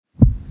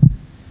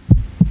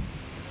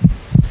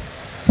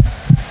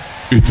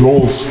It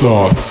all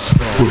starts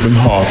with a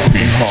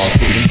heartbeat.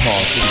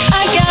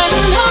 I got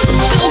no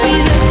show me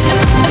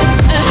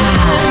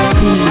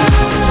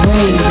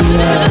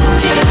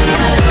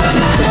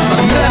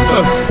I'm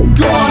never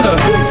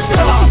gonna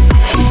stop.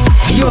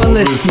 You're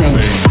listening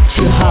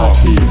to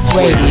Heartbeats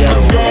Radio.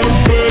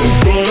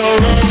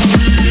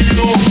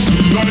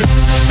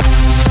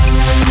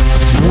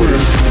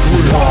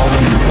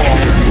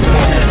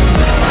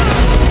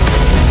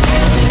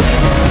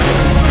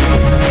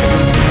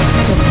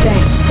 The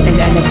best in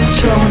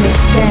electronic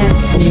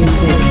dance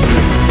music.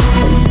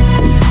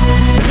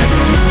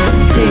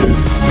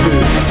 This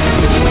is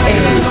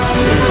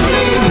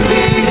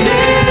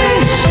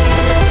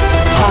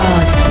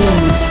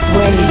Heartbeats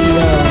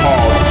Radio.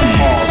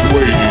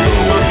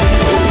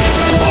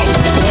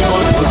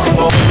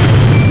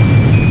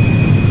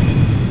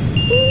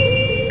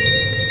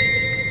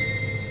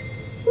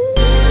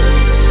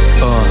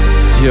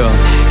 Ja,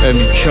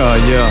 MK,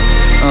 ja,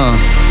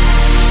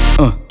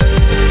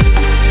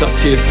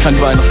 Das hier ist kein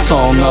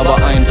Weihnachtssong, aber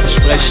ein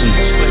Versprechen.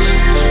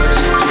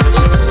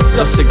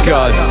 Dass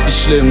egal, wie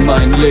schlimm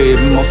mein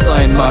Leben auch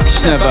sein mag,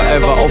 ich never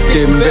ever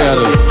aufgeben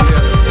werde.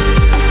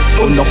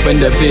 Und auch wenn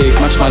der Weg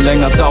manchmal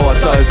länger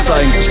dauert als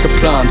eigentlich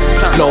geplant,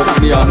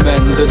 glaubt mir, am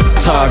Ende des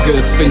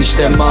Tages bin ich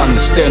der Mann,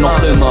 der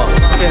noch immer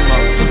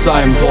zu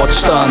seinem Wort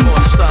stand.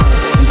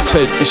 Und es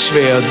fällt mir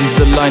schwer,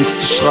 diese Line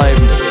zu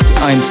schreiben,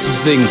 sie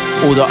einzusingen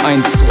oder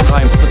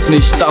einzureimen. Was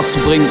mich dazu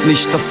bringt,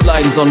 nicht das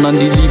Leiden, sondern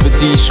die Liebe,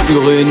 die ich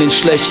spüre in den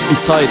schlechten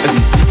Zeiten. Es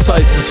ist die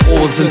Zeit des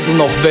Frohsinns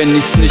und auch wenn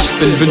ich's nicht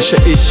bin, wünsche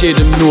ich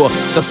jedem nur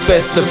das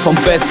Beste vom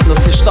Besten,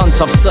 dass ihr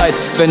standhaft seid,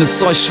 wenn es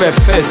euch schwer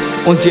fällt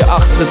und ihr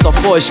achtet auf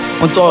euch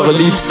und eure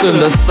Liebsten.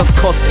 Das ist das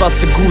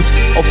kostbarste Gut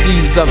auf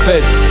dieser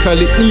Welt.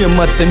 Verliert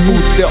niemals den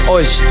Mut, der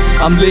euch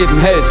am Leben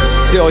hält,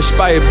 der euch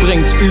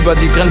beibringt, über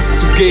die Grenze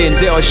zu gehen,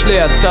 der euch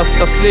lehrt, dass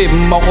das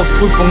Leben auch aus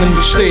Prüfungen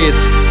besteht.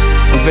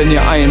 Und wenn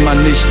ihr einmal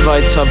nicht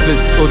weiter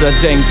wisst oder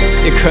denkt,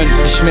 ihr könnt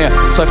nicht mehr,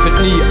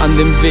 zweifelt nie an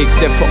dem Weg,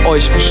 der für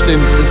euch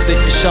bestimmt ist.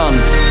 Seht mich an,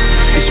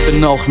 ich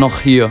bin auch noch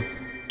hier.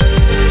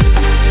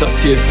 Das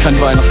hier ist kein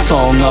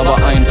Weihnachtssong, aber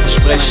ein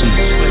Versprechen.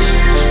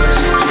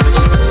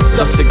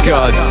 Dass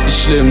egal, wie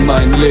schlimm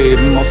mein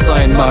Leben auch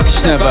sein mag,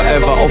 ich never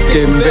ever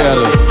aufgeben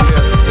werde.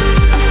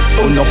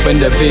 Und auch wenn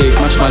der Weg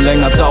manchmal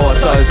länger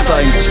dauert als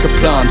eigentlich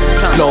geplant,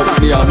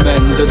 glaubt mir, am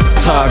Ende des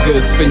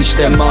Tages bin ich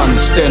der Mann,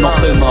 der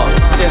noch immer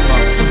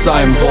zu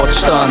seinem Wort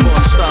stand.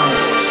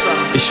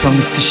 Ich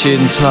vermiss dich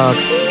jeden Tag,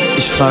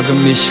 ich frage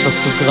mich,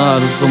 was du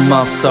gerade so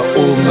machst da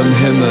oben im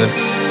Himmel.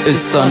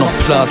 Ist da noch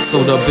Platz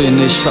oder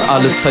bin ich für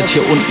alle Zeit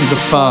hier unten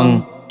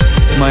gefangen?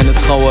 Meine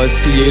Trauer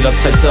ist zu jeder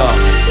Zeit da.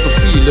 So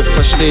viele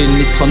verstehen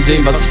nichts von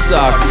dem, was ich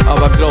sag,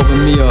 aber glaube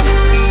mir,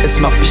 es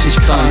macht mich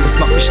nicht krank, es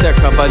macht mich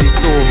stärker, weil ich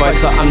so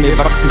weiter an mir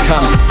wachsen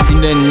kann. Sie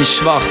nennen mich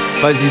schwach,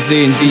 weil sie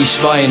sehen, wie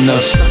ich weine.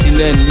 Sie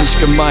nennen mich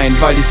gemein,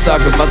 weil ich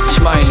sage, was ich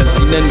meine.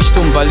 Sie nennen mich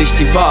dumm, weil ich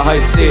die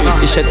Wahrheit sehe.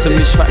 Ich hätte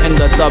mich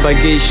verändert, dabei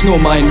gehe ich nur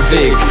meinen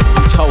Weg.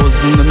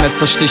 Tausende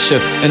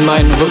Messerstiche in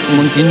meinen Rücken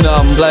und die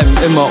Narben bleiben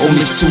immer, um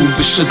mich zu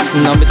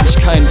beschützen, damit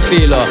ich keinen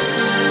Fehler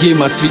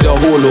jemals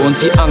wiederhole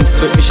und die Angst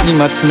wird mich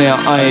niemals mehr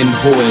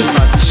einholen.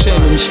 Ich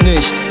schäme mich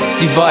nicht,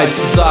 die Wahrheit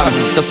zu sagen,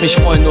 dass mich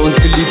Freunde und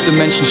geliebte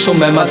Menschen schon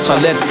mehrmals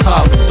verletzt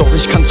haben. Doch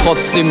ich kann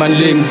trotzdem mein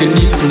Leben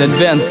genießen, denn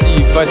während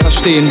sie weiter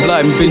stehen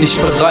bleiben, bin ich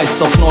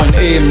bereits auf neuen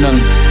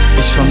Ebenen.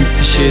 Ich vermisse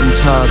dich jeden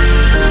Tag,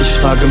 ich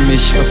frage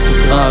mich, was du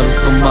gerade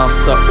so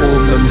machst da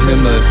oben im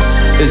Himmel.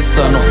 Ist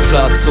da noch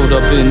Platz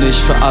oder bin ich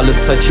für alle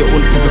Zeit hier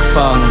unten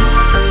gefangen?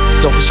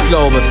 Doch ich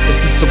glaube,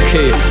 es ist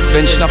okay,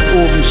 wenn ich nach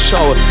oben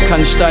schaue,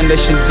 kann ich dein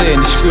Lächeln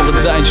sehen. Ich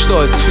spüre deinen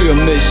Stolz für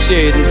mich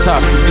jeden Tag.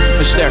 Du gibst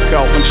mir Stärke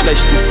auch in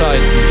schlechten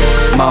Zeiten.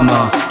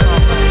 Mama,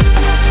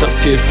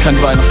 das hier ist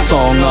kein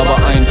Weihnachtssong, aber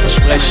ein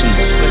Versprechen.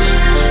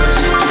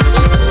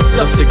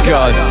 Dass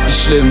egal, wie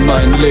schlimm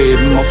mein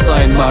Leben auch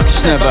sein mag,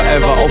 ich never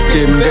ever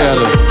aufgeben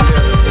werde.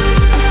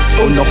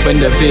 Und auch wenn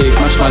der Weg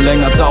manchmal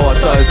länger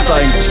dauert als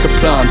eigentlich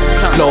geplant,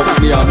 glaubt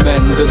mir, am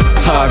Ende des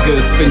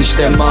Tages bin ich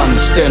der Mann,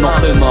 der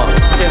noch immer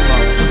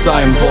zu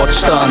seinem Wort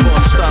stand.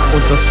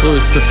 Und das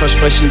größte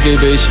Versprechen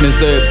gebe ich mir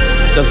selbst,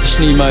 dass ich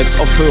niemals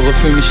aufhöre,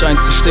 für mich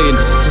einzustehen,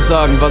 zu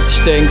sagen, was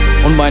ich denke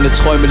und meine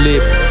Träume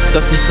lebe,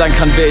 dass ich sein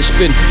kann, wer ich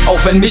bin, auch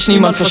wenn mich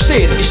niemand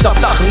versteht. Ich darf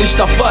lachen, ich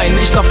darf weinen,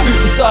 ich darf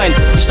wütend sein,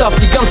 ich darf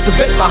die ganze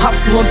Welt mal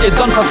hassen und ihr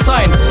dann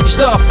verzeihen. Ich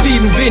darf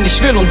lieben, wen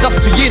ich will und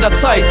das zu jeder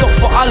Zeit, doch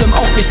vor allem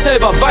auch mich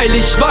selber, weil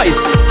ich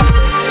weiß,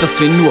 dass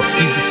wir nur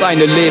dieses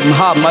eine Leben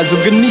haben, also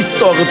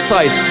genießt eure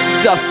Zeit,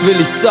 das will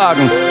ich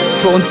sagen.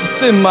 Für uns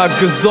ist immer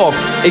gesorgt,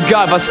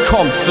 egal was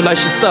kommt,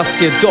 vielleicht ist das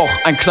hier doch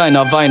ein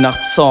kleiner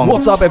Weihnachtssong.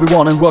 What's up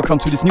everyone and welcome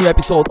to this new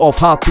episode of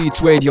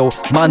Heartbeats Radio.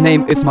 My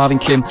name is Marvin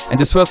Kim and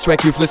this first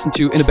track you've listened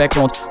to in the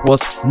background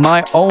was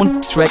my own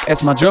track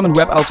as my German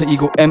rap alter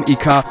ego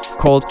MEK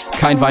called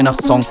Kein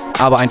Weihnachtssong,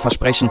 aber ein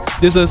Versprechen.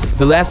 This is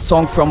the last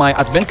song from my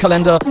Advent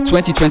calendar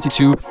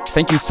 2022.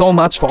 Thank you so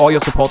much for all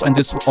your support on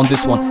this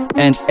one.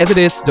 And as it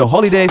is it's the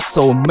holidays,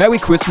 so Merry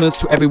Christmas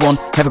to everyone.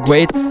 Have a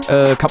great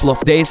couple of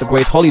days, a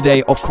great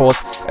holiday, of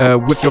course,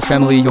 with your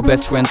family, your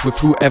best friends, with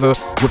whoever,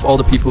 with all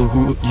the people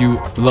who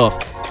you love.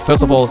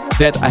 First of all,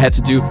 that I had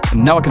to do,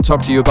 and now I can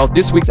talk to you about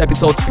this week's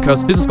episode,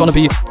 because this is gonna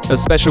be a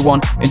special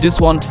one. In this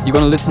one, you're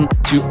gonna listen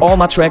to all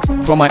my tracks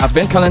from my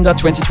Advent Calendar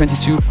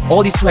 2022.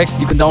 All these tracks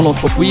you can download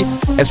for free.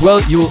 As well,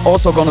 you're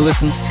also gonna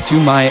listen to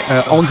my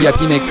own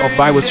VIP mix of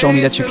Virus Show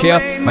Me That You Care,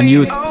 my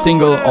newest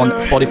single on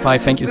Spotify.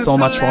 Thank you so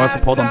much for your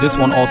support on this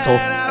one also.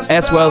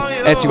 As well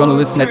as you're gonna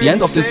listen at the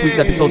end of this week's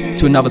episode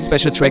to another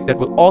special track that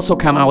will also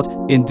come out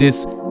in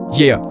this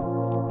year.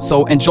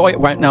 So enjoy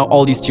right now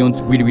all these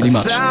tunes really, really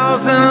much.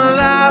 1,000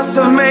 lies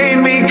have made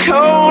me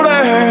colder,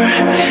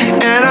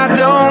 and I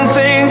don't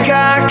think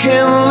I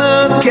can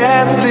look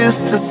at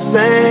this the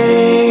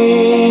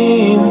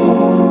same.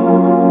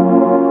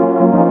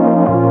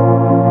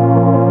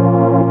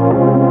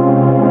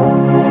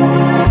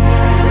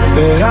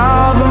 But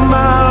all the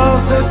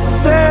miles that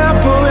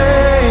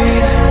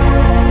separate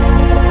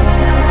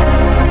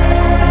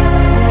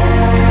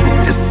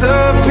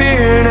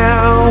disappear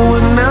now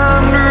when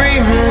I'm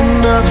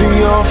dreaming of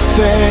your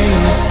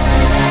face.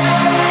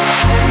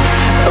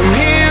 I'm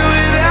here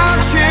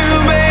without you,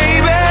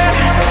 baby,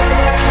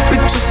 but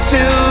you're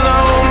still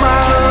on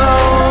my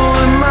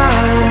lonely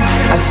mind.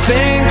 I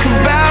think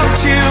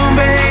about you,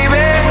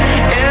 baby,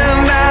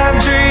 and I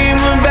dream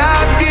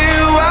about you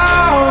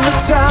all the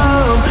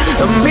time.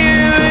 I'm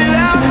here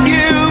without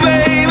you,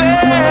 baby,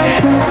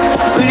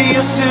 but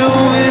you're still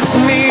with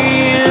me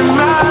in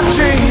my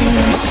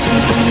dreams.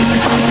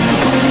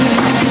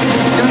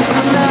 And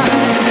tonight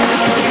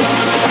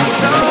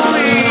it's only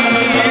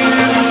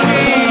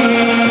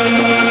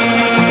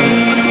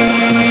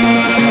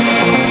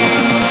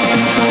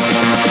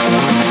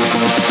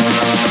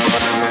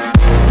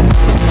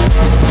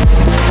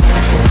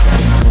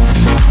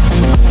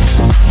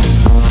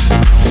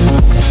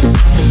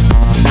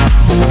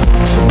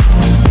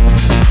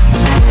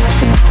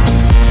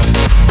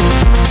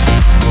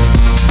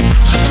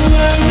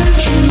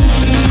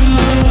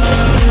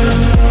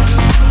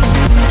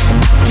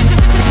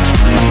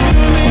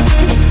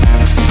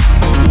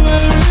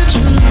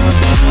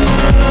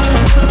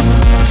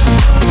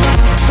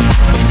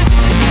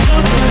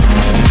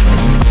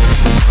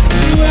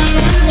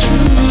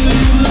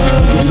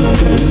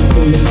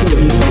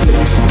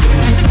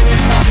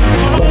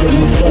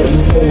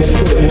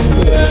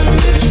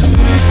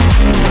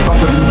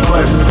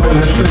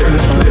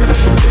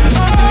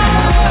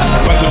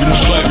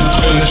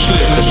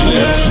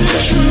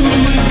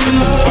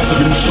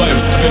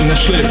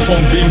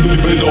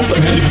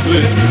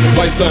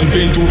weiß, an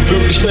wen du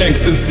wirklich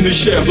denkst. Es ist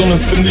nicht er, sondern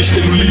es bin ich,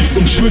 den du liebst.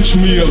 Und ich wünsch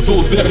mir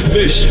so sehr für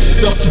dich,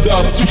 dass du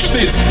dazu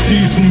stehst,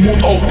 diesen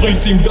Mut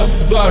aufbringst, ihm das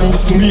zu sagen,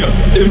 was du mir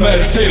immer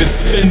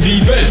erzählst. Denn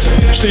die Welt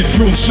steht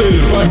für uns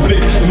still beim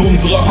Blick in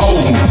unsere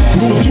Augen.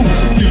 Nur du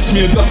gibst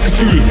mir das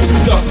Gefühl,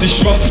 dass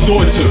ich was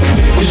bedeute.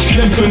 Ich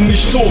kämpfe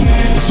nicht um,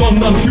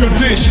 sondern für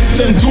dich.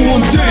 Denn du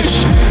und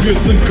ich, wir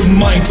sind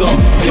gemeinsam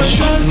der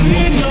Schatten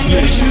und das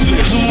Licht.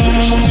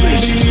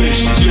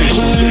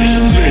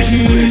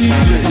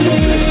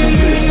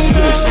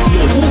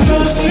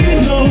 Does he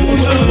know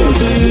the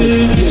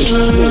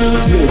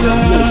visions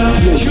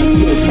that you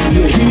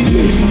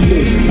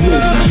keep?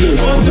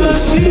 Or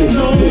does he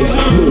know the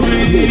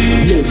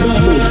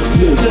reasons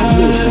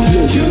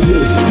that you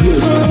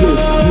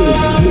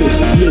cry?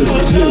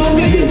 Or tell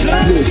me,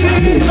 does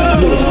he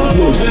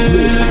know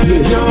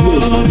when your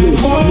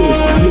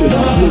heart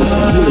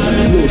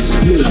lies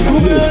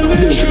where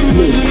it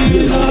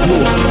truly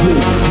lies?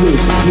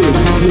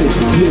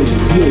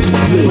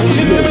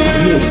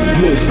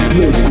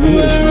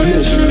 Where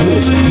it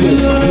truly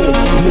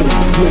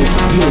lies.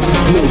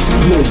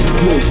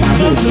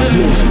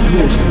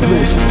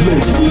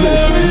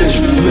 Where it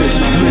truly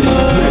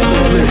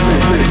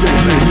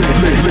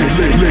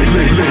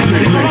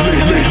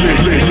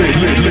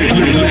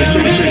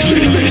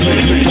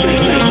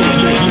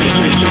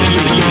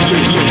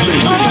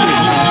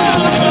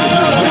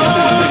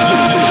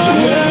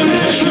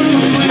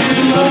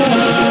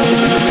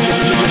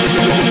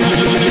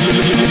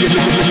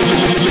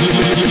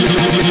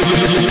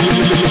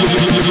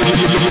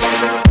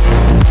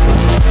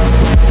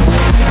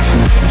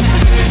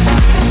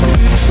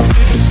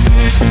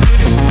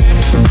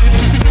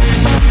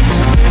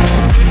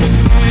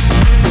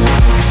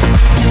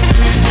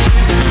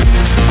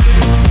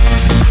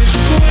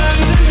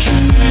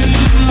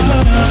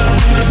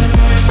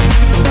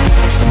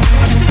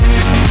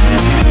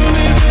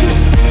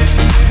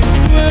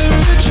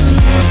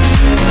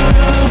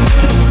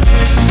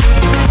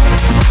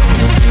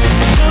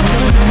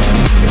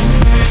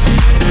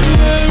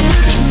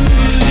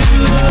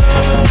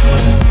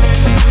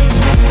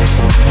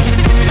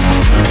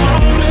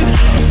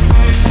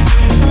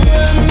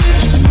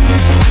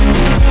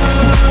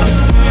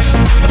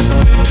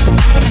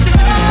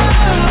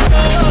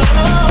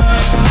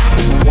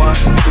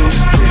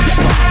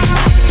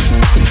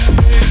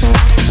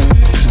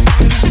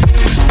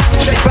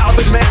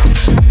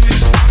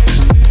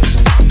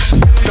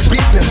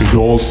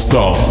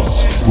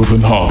starts with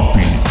an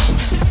heartbeat.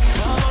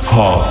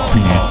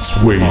 Heartbeats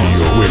Radio.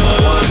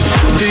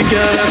 Si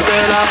quieres te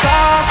la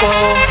saco,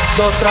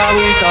 dos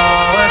tragos y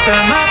sabes que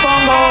me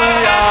pongo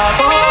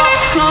bellaco.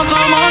 No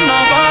somos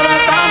nada, pero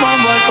estamos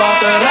envueltos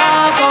hace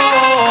rato.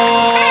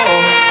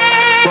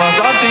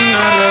 WhatsApp sin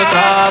el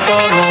retrato,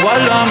 no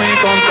guarda mi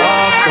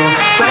contacto,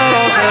 pero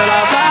se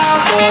la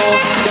saco.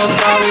 Dos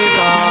tragos y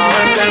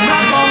sabes que me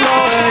pongo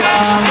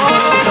bellaco.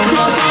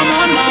 No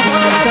somos nada,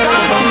 pero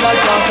estamos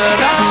envueltos hace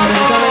rato.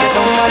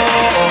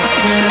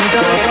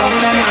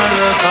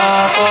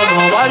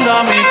 No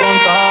guarda mi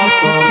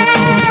contacto.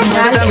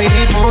 Este es mi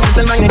ritmo, es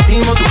el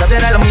magnetismo. Tu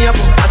cadera es la mía,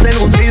 pues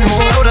hacen un sismo.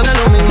 Ahora da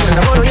lo mismo, el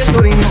amor y el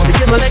turismo.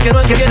 Diciéndole que no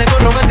es que viene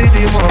con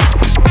romanticismo.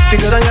 Si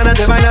te dan ganas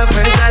de bailar,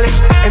 pues dale.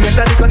 En mi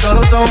estático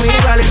todos son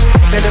iguales.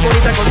 Desde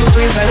bonita con tu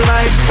swing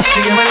salvaje.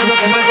 Sigue bailando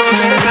que más con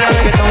el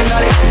reggaetón,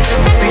 dale.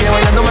 Sigue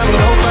bailando, mami,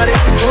 no pare.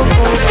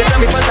 Acércate a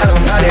mi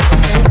pantalón, dale.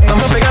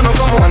 Vamos a pegarnos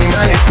como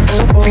animales.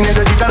 Si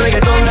necesitas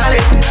reggaetón,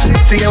 dale.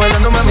 Sigue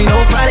bailando, mami, no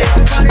pare.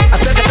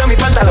 Acércate a mi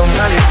pantalón,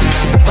 dale.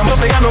 Vamos a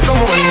pegarnos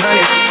como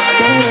animales.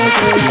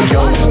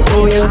 Yo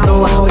estoy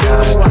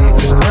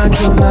aquí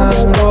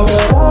maquinando.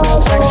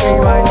 Sexy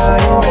baila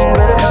y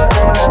me deja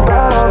con las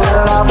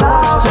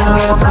ganas. Yo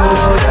estoy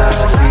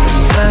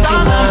aquí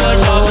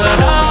maquinando.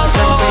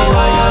 Sexy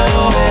baila y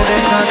me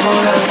deja con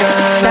las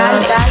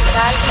ganas.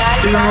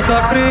 Si yo no te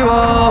escribo,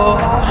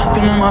 tú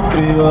no me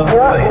escribes.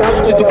 Ey.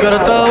 Si tú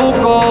quieres te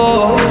busco,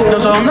 no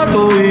sé dónde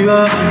tú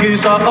vives.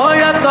 Quizás hoy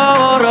estás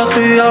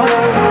aborrecida,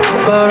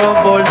 pero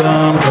por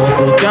dentro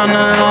tú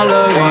tienes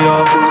alegría.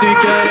 Si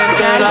quieres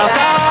te la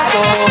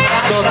saco,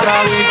 dos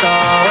tragos y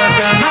sabes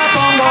que me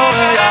pongo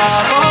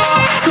bellaco.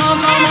 No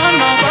somos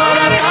nada,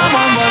 pero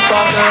estamos envueltos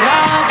hace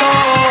rato.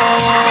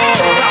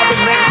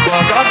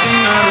 WhatsApp sin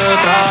el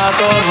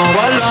retrato, no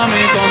guarda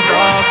mi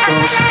contacto,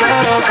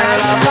 pero se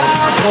la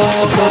saco.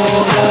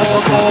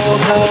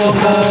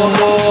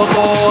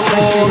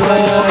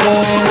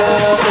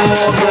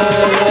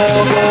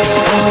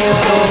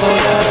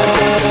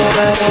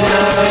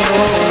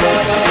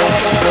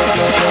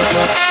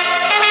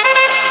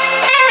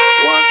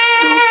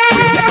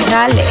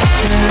 Dale.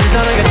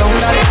 Reggaetón,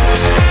 dale.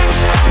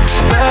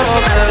 Pero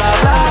se la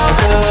saco.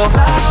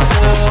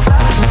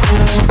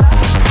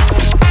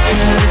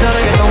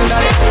 Reggaetón,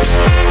 dale.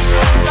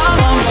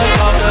 Estamos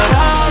envueltos hace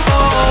rato.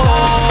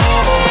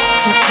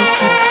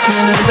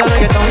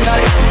 Reggaetón,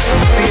 dale.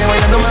 Sigue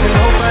bailando, mami,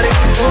 no pare.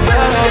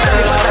 Pero se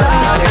la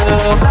saco.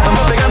 Vamos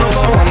a pegarnos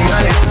como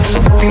animales.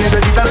 Si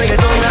necesitas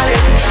reggaetón, dale.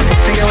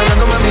 Sigue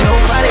bailando, mami, no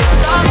pare.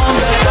 Estamos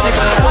envueltos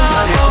hace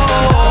rato.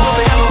 Vamos a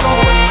pegarnos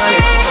como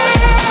animales.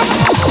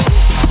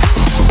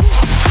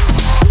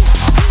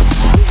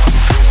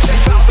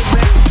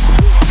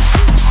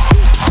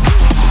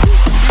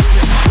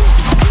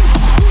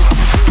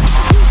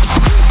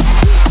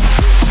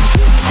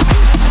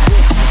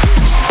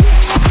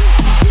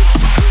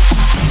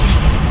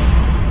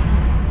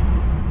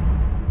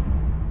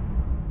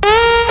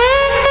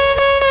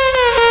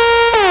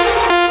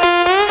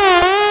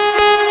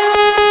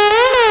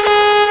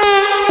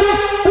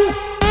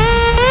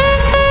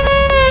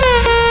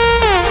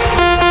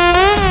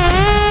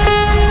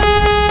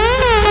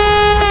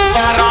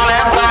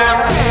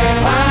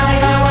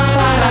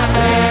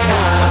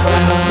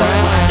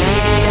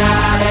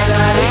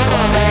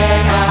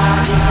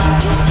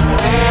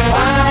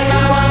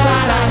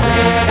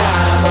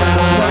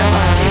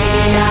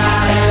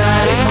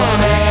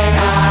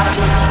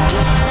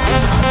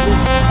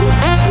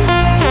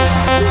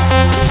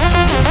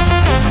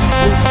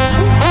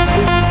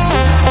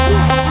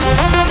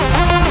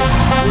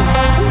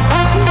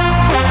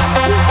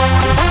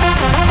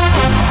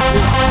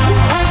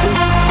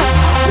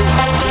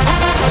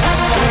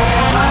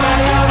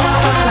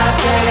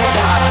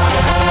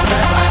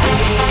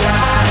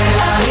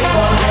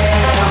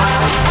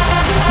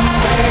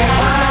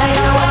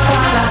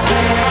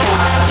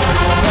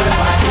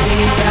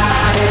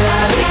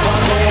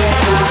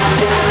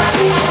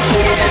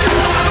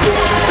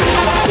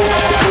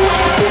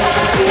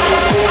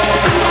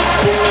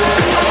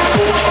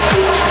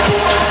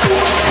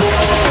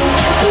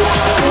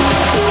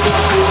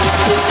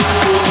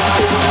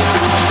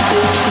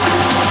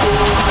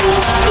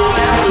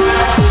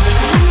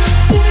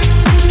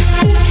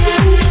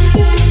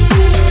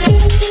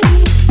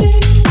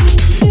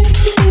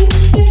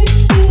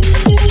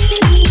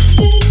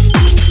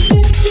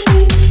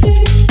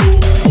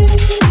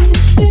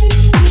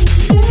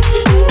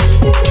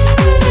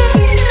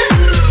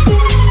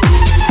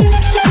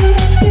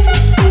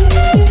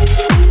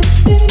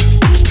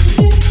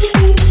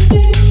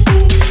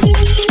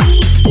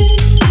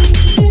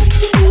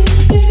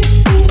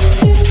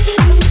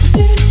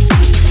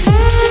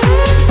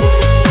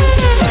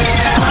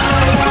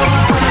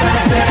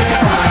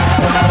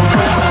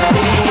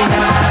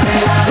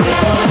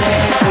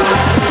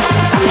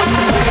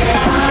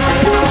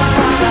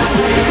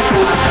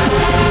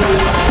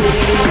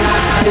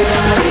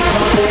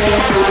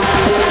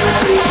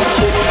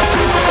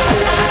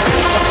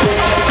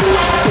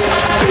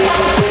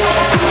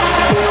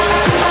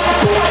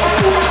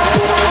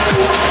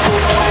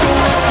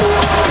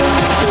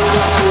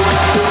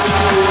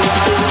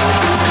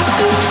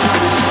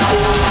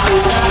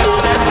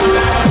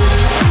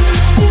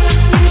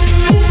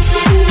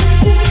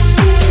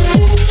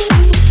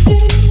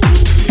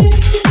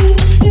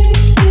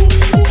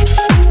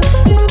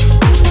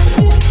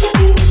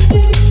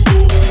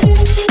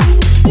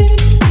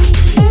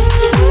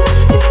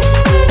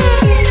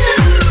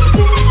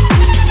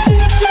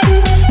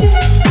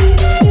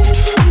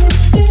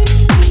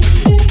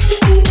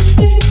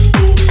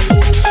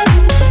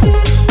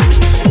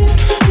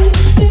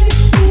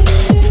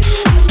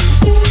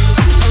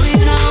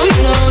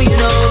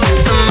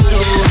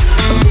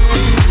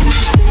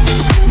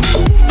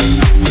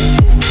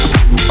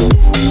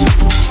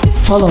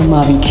 Follow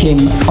Marvin Kim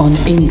on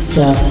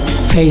Insta,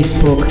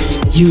 Facebook,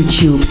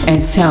 YouTube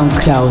and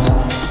SoundCloud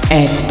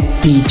at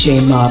DJ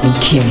Marvin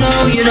Kim.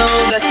 You know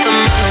that's the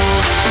motto.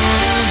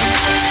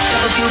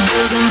 Drop a few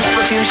bills and pop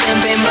a few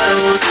champagne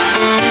bottles.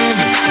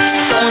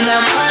 Throwing that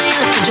money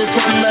like you just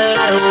won the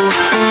lotto.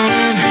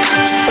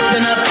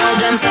 Living up all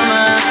damn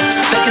summer,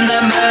 making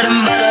that bread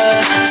and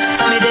butter.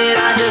 Tell me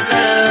did I just let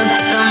her?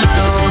 That's the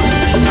motto,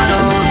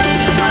 motto,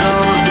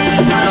 motto,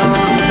 motto,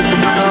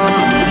 motto,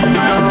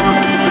 motto.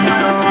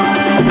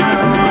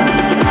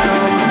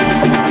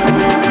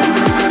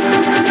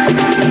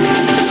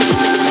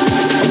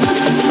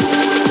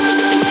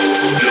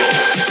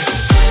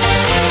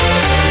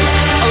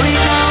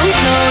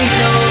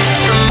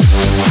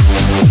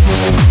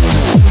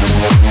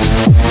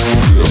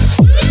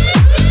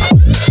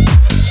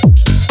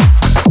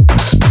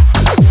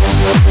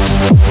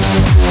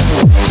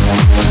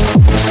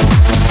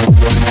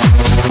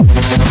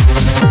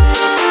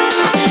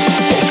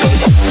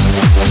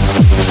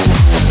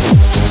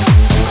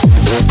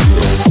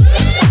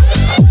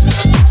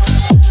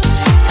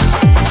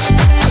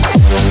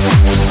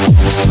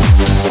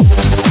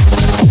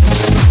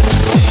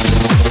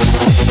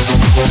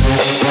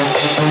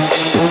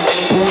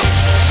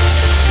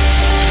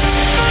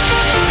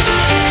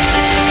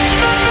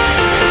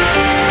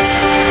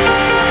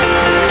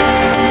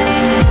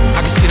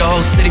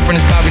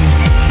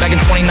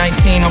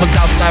 I was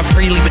outside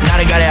freely, but now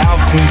they got it out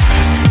for me.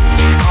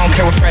 I don't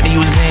care what Friday you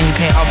was in, you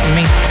can't offer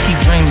me. Keep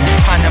dreaming,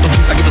 pineapple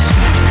juice, I give a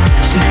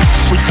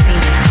sweet.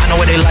 I know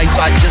what they like,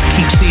 so I just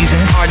keep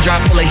teasing. Hard drive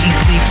full of heat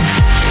seeking.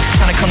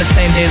 Tryna come the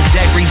same day as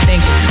Jack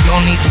rethinking. You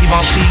don't need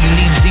Givenchy, you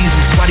need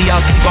Jesus. Why do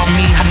y'all sleep on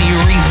me? I need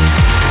reasons.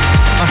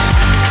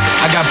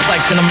 I got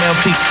Plex in the mail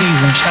peak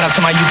season. Shout out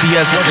to my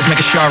UPS workers,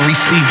 making sure I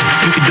receive it.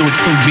 You can do it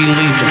too,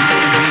 believe it.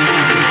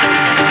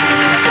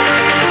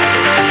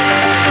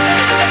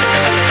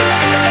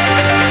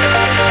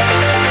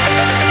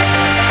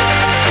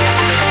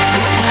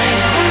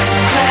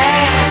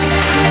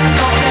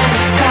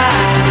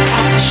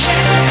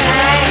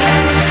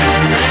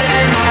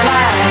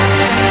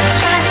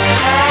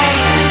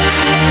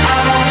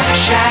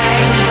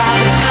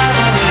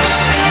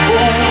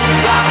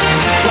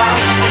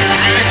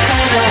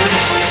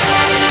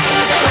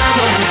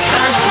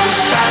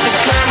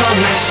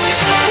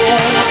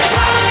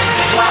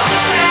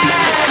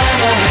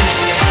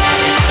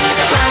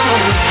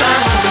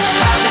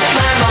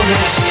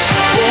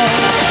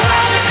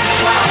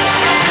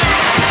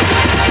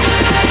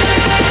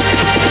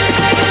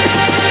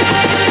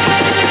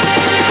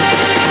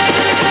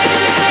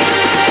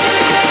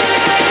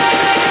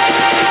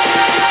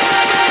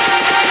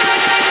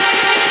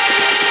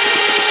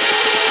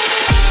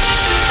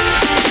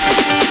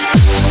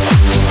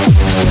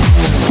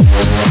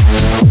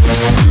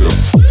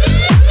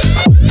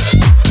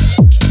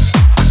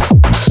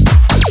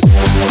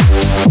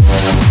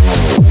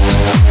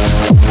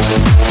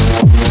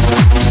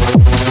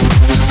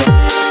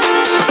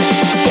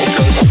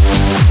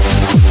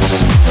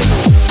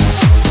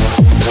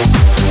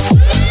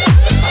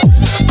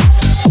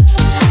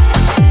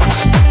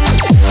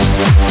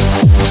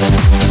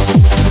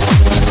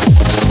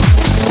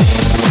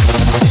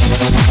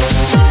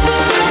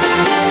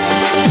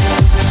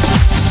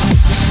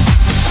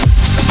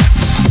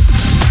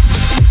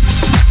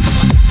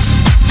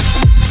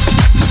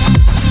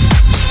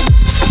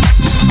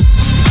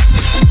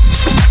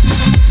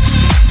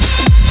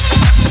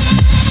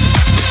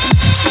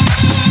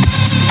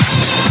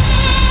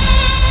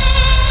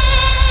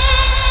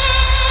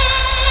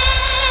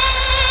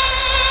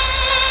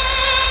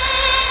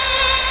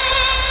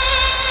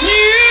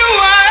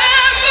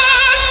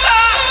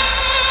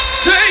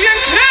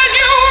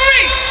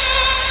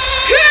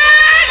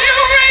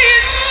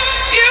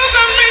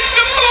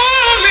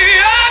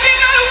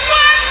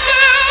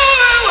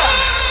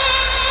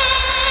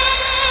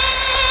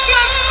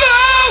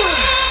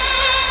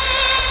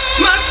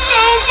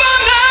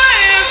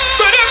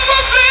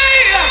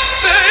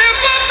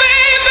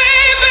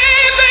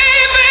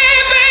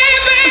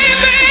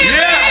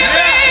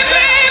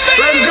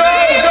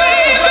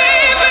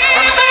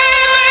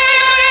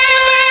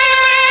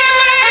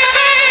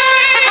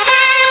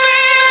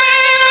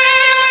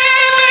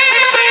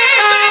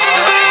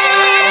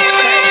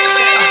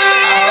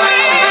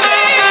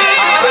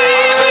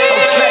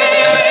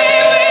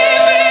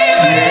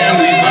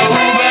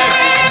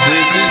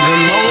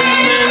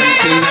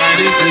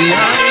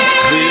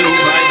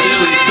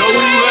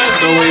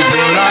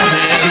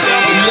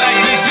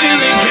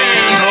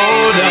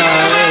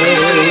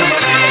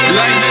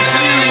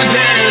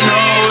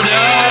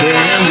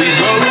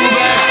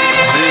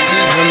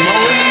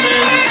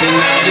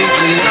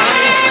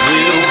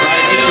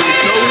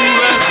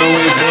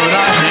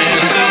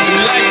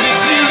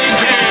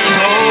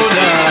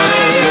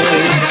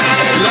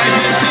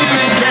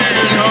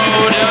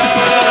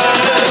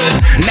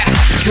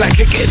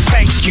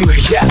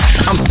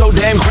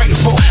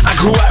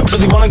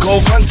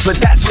 But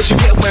that's what you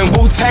get when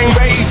Wu-Tang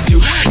raised you.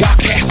 Y'all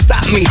can't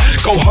stop me.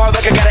 Go hard love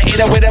like I gotta eat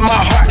it within my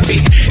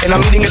heartbeat. And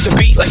I'm eating at the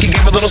beat like it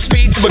gave a little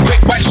speed to a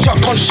great white shark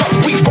on Shark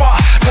Week. Raw,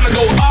 time to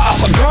go up,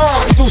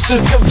 gone.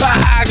 Deuces goodbye.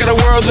 I got a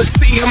world to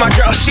see. And my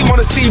girl, she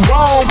wanna see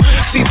Rome.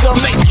 Caesar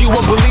make you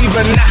a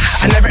believer.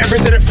 Nah, I never ever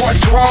did it for a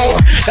throne.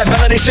 That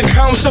validation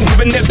comes from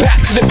giving it back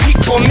to the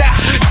people. Now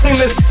sing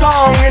this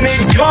song and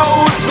it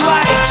goes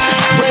like,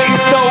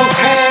 raise those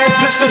hands,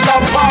 this is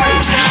our party.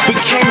 We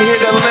came here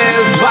to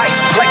live life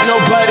like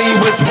nobody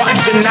was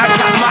watching. I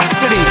got my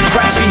city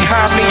right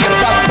behind me. If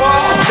I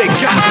fall, they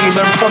got me.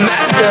 Learn from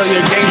that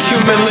failure, gain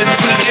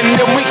humility, and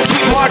then we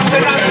keep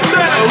marching. I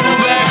said,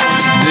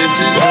 this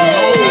is the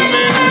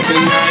moment,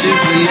 tonight is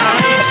the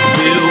night.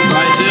 We'll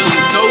fight till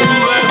it's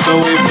over, so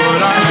we put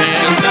our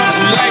hands up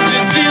like the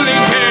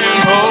ceiling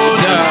can't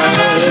hold us.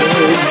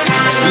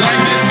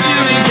 Like the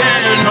ceiling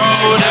can't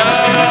hold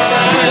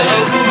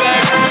us.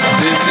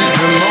 This is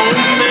the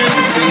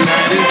moment,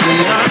 tonight is the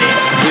night.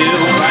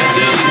 We'll fight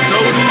till it's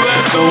over,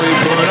 so we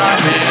put our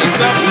hands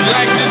up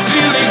like the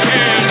ceiling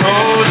can't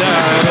hold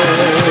us.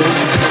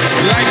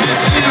 Like the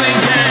ceiling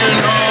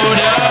can't hold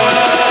us.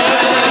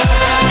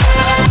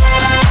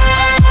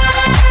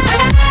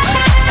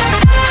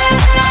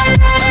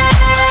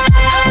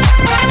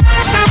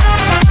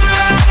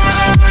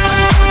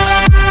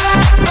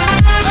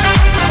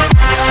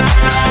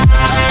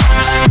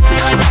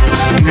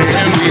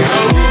 And we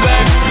hold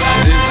back.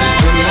 This is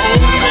the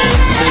moment,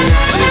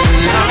 tonight is the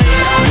night.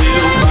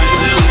 We'll fight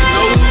till it's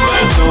over,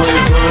 so we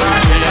put our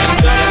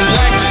hands up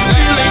like the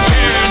ceiling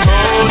can't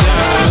hold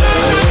us.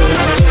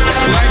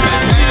 Like the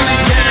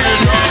ceiling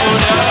can't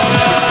hold us.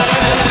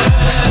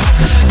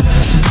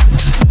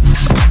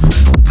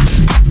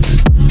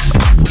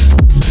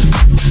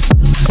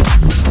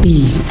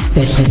 Beats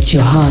that let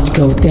your heart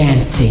go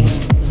dancing.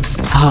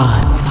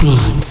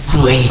 Heartbeats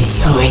waiting.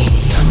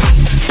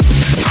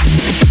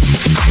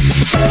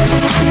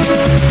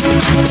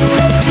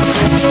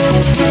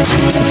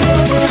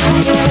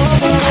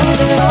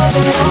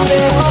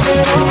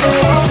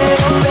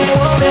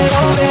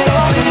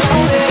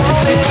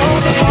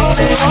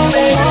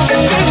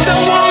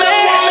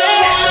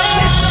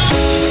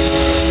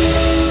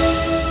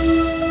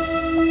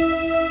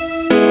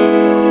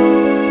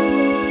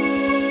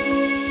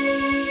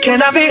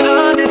 Can I be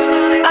honest?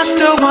 I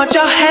still want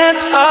your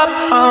hands up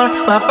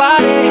on my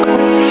body.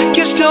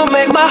 You still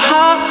make my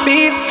heart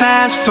beat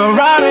fast.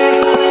 Ferrari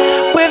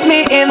with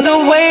me in the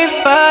wave,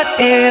 but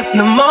in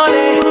the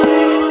morning,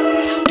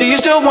 do you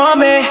still want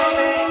me?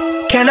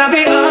 Can I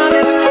be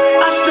honest?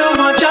 I still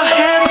want your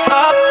hands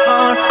up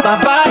on my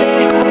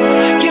body.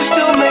 You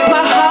still make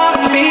my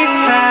heart beat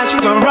fast.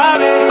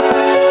 Ferrari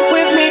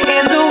with me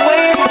in the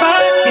wave,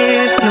 but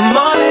in the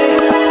morning,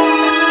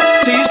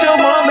 do you still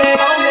want me?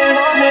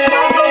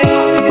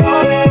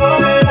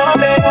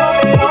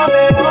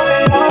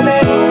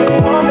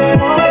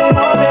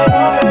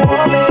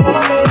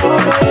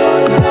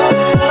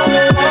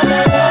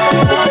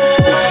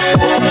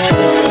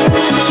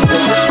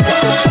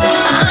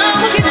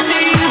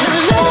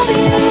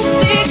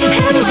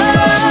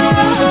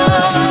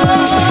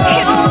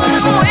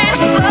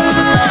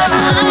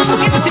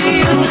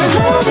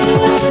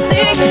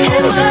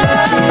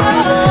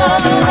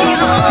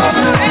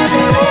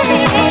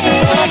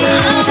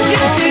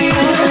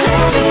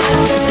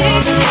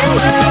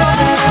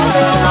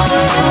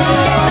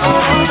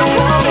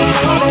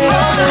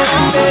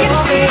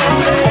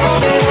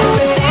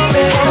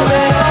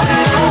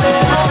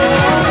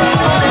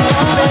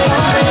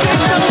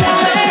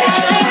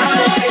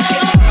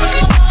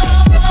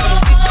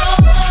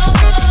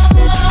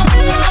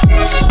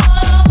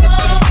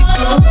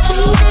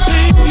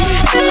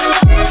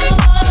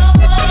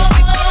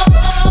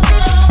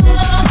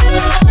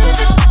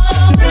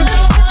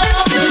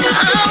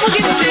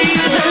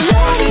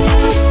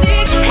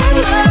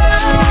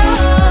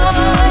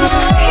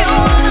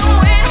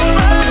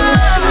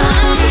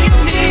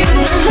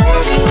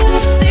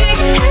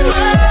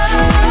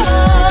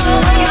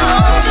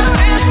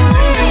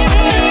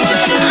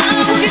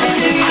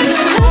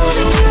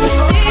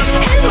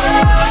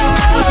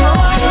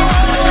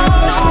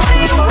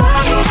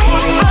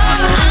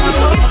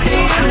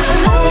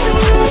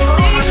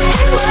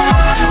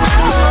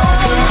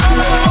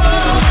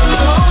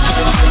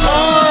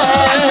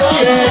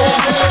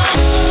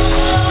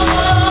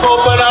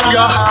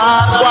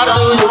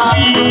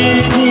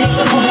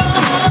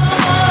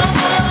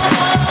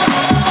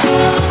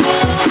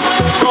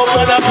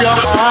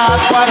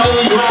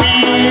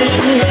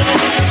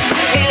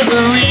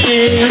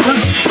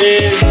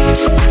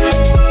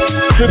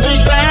 The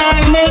Big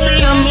Bang may be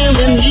a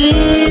million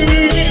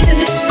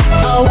years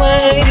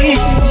away,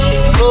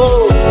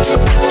 oh,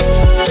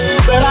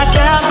 but I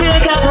can't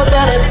think of a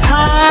better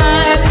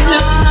time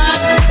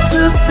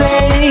to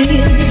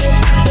say,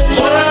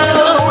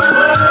 well,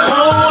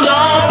 hold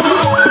on,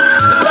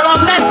 instead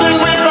of messing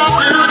with our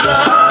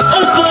future,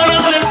 open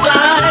up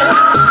inside,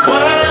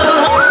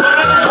 well,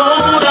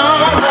 hold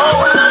on,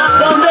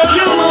 someday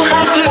you will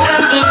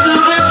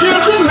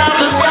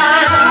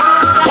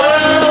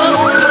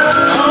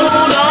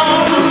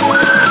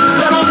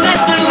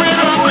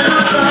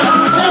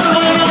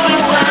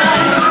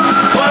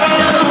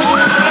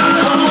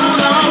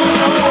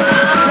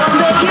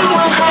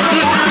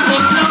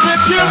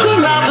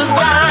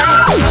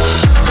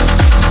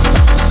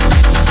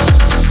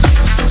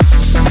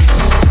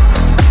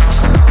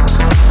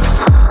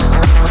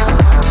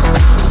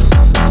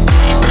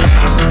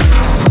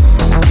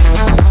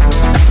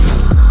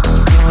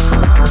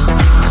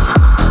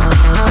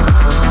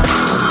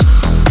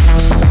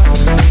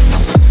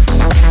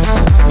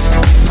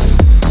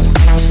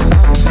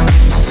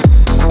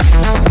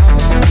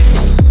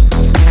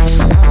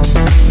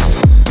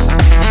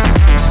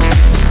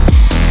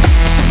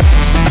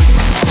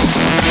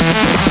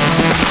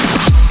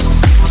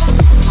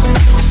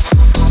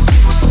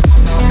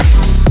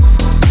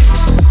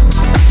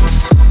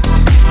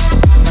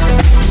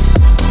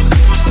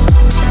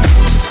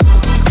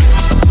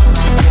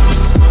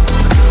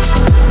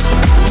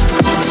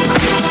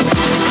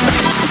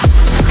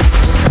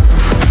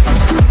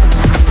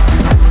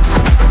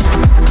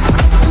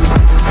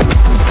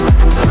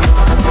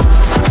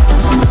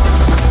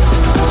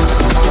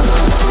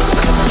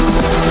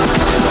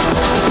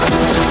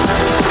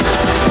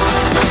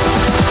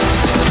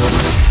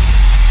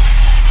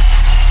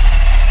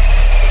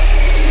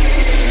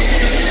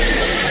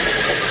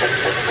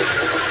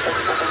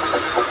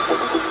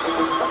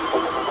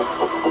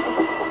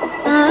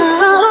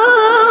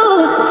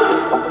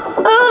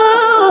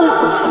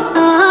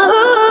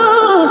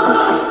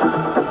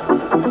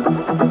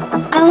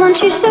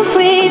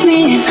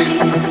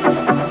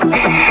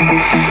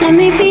Let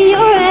me be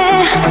your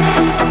air.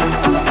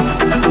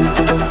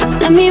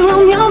 Let me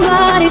roam your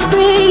body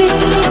freely.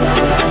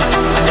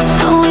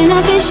 No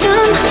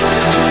inhibition,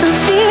 no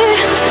fear.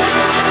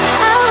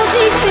 How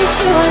deep is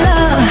your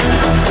love?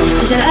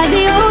 Is it like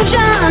the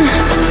ocean?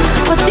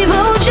 What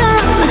devotion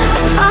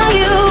are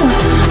you?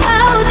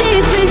 How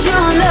deep is your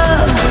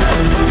love?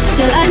 Is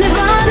it like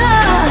Nirvana?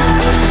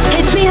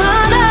 Hit me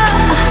harder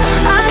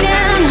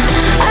again.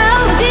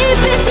 How deep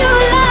is your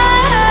love?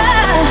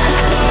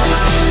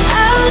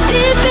 How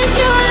deep is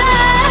your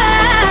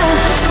love?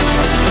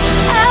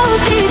 How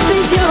deep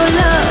is your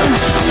love?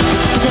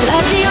 Is it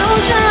like the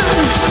ocean?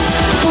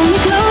 Pull me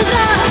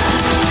closer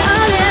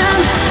again.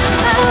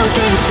 How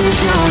deep is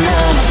your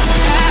love?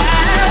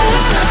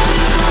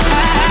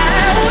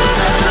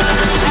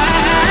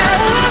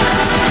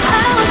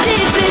 How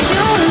deep is your love? How deep is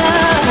your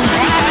love?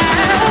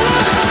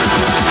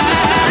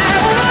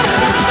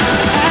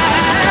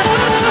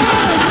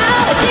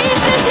 How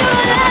deep is your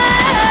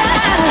love?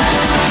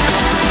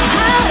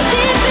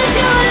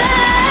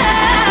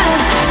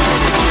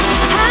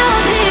 How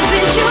deep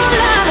is your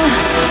love?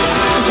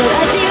 Is it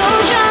like the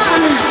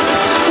ocean?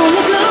 Pull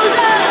me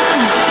closer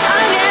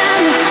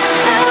again.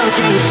 How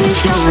deep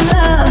is your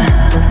love?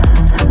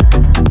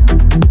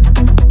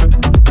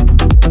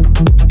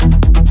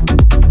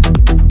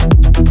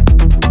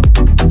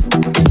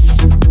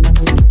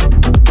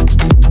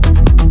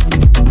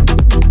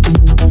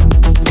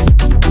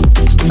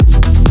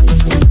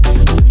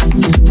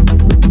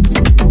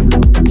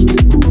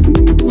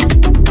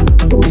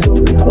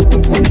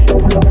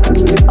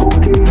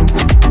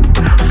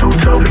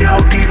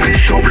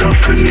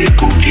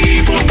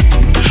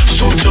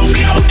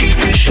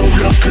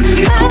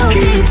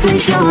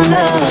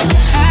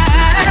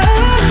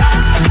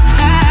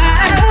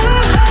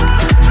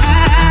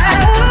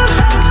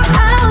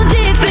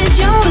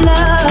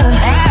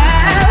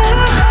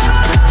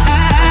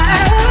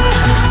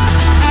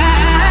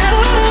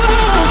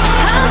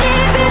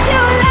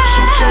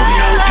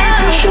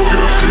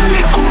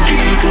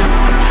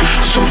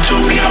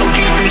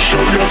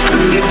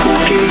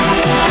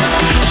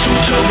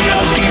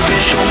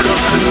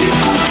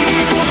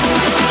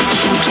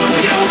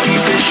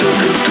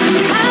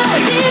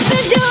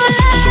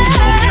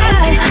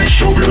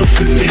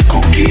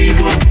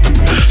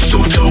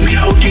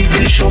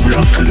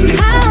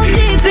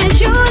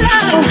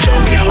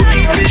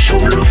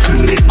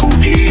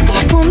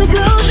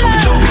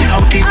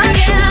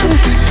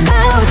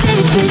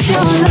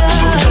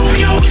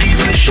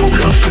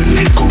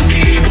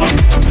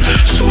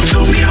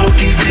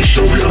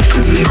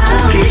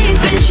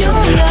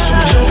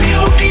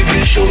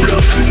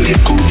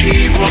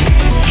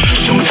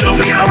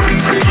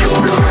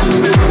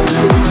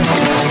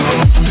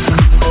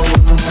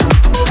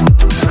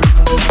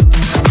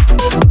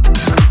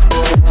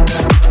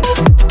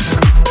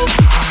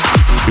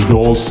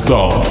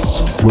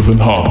 Starts with an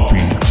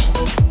heartbeat.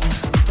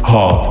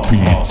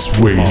 Heartbeats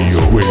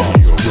Radio.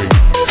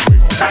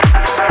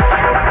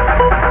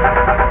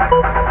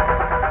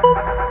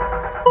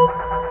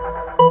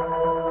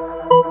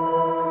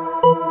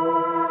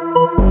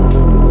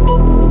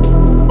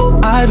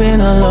 I've been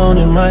alone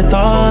in my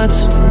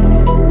thoughts.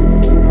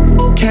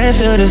 Can't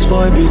feel this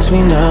void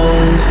between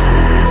us.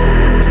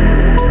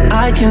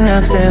 I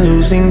cannot stand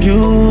losing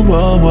you.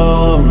 Whoa,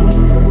 whoa.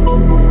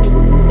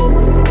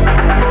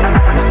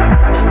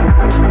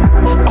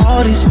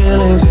 All these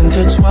feelings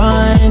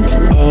intertwined,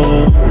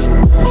 oh,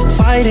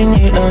 fighting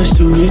the urge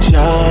to reach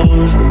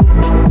out.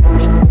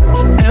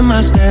 And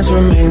my stance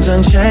remains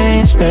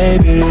unchanged,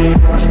 baby.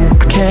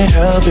 I can't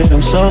help it,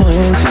 I'm so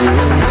into you.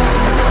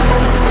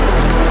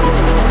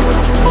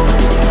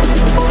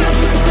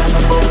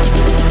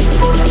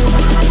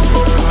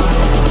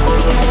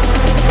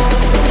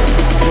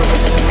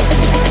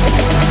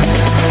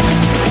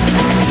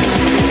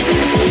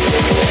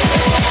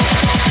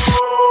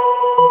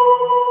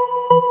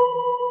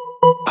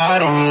 I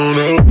don't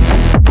know.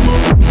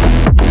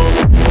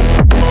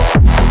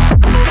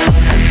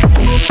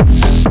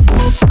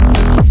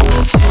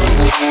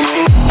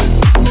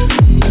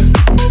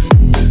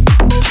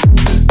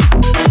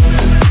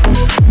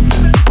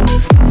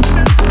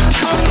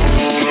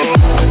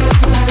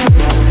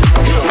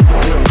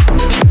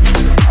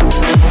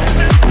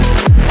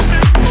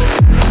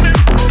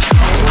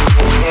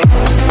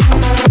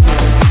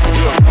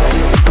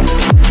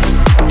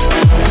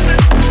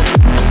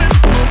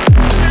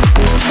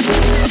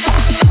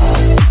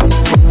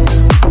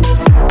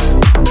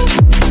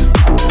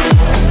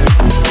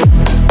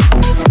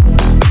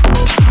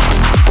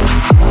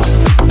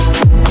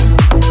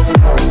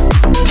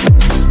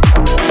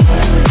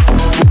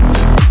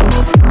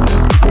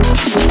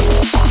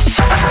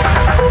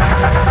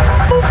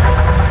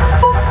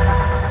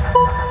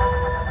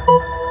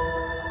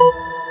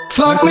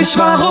 Frag mich,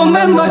 warum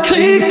immer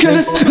Krieg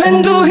ist,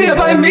 wenn du hier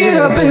bei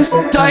mir bist.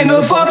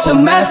 Deine Worte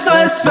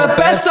Messer, es wär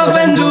besser,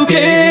 wenn du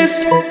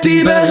gehst.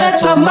 Die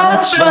Beretta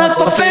matt,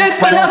 schwarz auf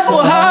Face, mein Herz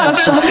nur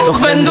haarscharf.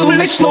 Doch wenn du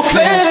mich nur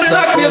quälst,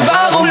 sag mir,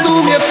 warum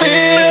du mir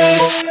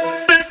fehlst.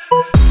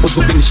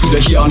 so bin ich wieder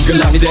hier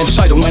angelangt. In der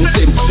Entscheidung meines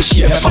Lebens hab ich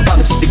hierher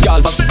verbannt. Es ist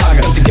egal, was ich sage,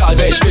 ganz egal,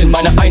 wer ich bin.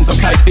 Meine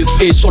Einsamkeit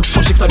ist schon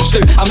vom Schicksal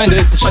bestimmt. Am Ende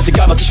ist es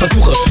scheißegal, was ich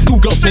versuche. Du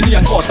glaubst mir nie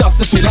ein Wort, dass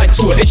es mir leid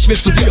tue. Ich will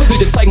zu dir, will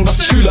dir zeigen, was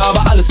ich fühle.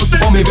 Aber alles, was du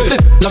von mir willst,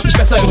 ist, lass dich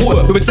besser in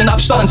Ruhe. Du willst den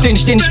Abstand, den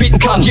ich dir nicht bieten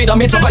kann. Jeder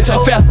Meter weiter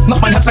entfernt,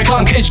 macht mein Herz mehr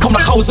krank. Ich komm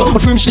nach Hause und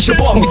fühl mich nicht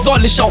geborgen. Wie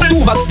soll ich auch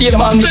du, was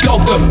jedem an mich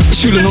glaubte?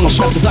 Ich fühle nur noch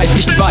Schmerzen, seit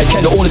ich die Wahrheit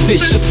kenne. Ohne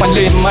dich ist mein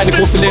Leben eine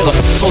große Leere.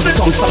 1000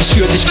 Songs hab ich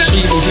für dich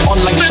geschrieben, sie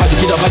online geschaltet,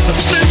 jeder weiß, dass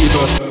ich dich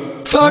liebe.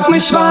 Frag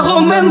mich,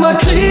 warum immer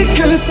Krieg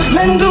ist,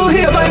 wenn du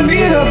hier bei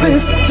mir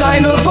bist.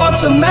 Deine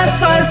Worte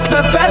Messer, es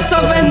wär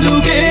besser, wenn du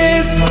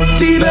gehst.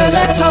 Die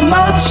Beretta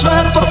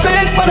mattschwarz,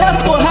 verfehlst mein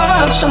Herz nur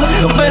haarscharf.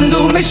 Doch wenn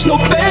du mich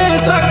nur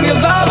quälst, sag mir,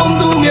 warum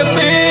du mir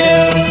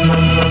fehlst.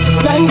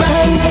 Bang,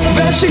 bang,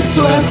 wer schießt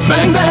zuerst?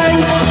 Bang,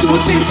 bang, du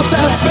ziehst aufs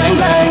Herz. Bang,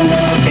 bang,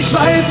 ich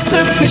weiß, es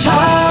trifft mich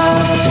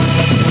hart.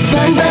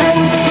 Bang,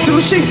 bang,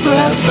 du schießt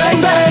zuerst. Bang,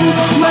 bang,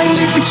 mein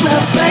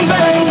Lieblingsschmerz. Bang,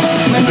 bang,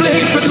 mein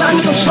Blick wird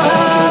langsam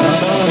schwarz.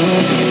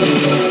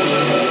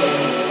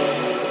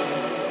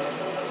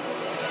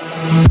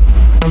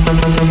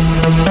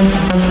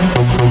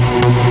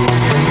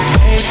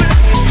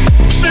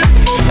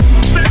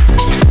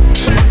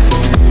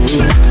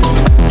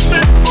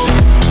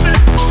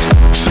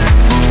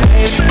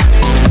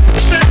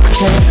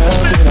 Can't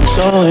help it, I'm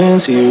so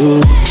into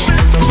you.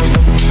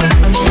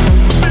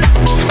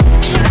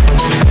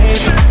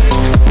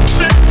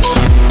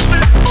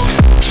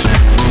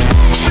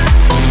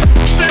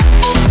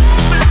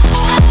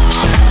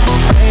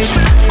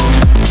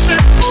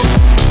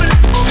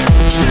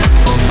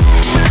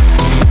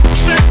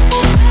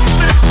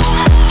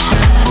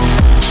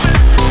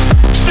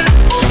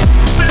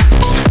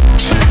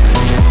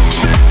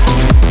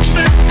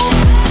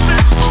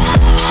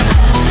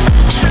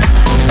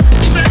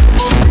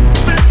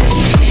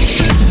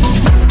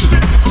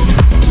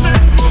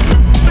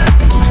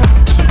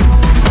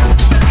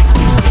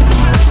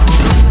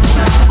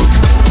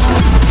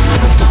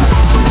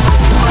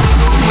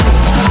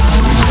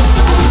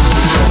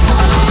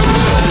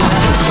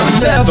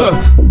 Never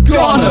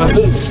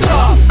gonna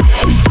stop.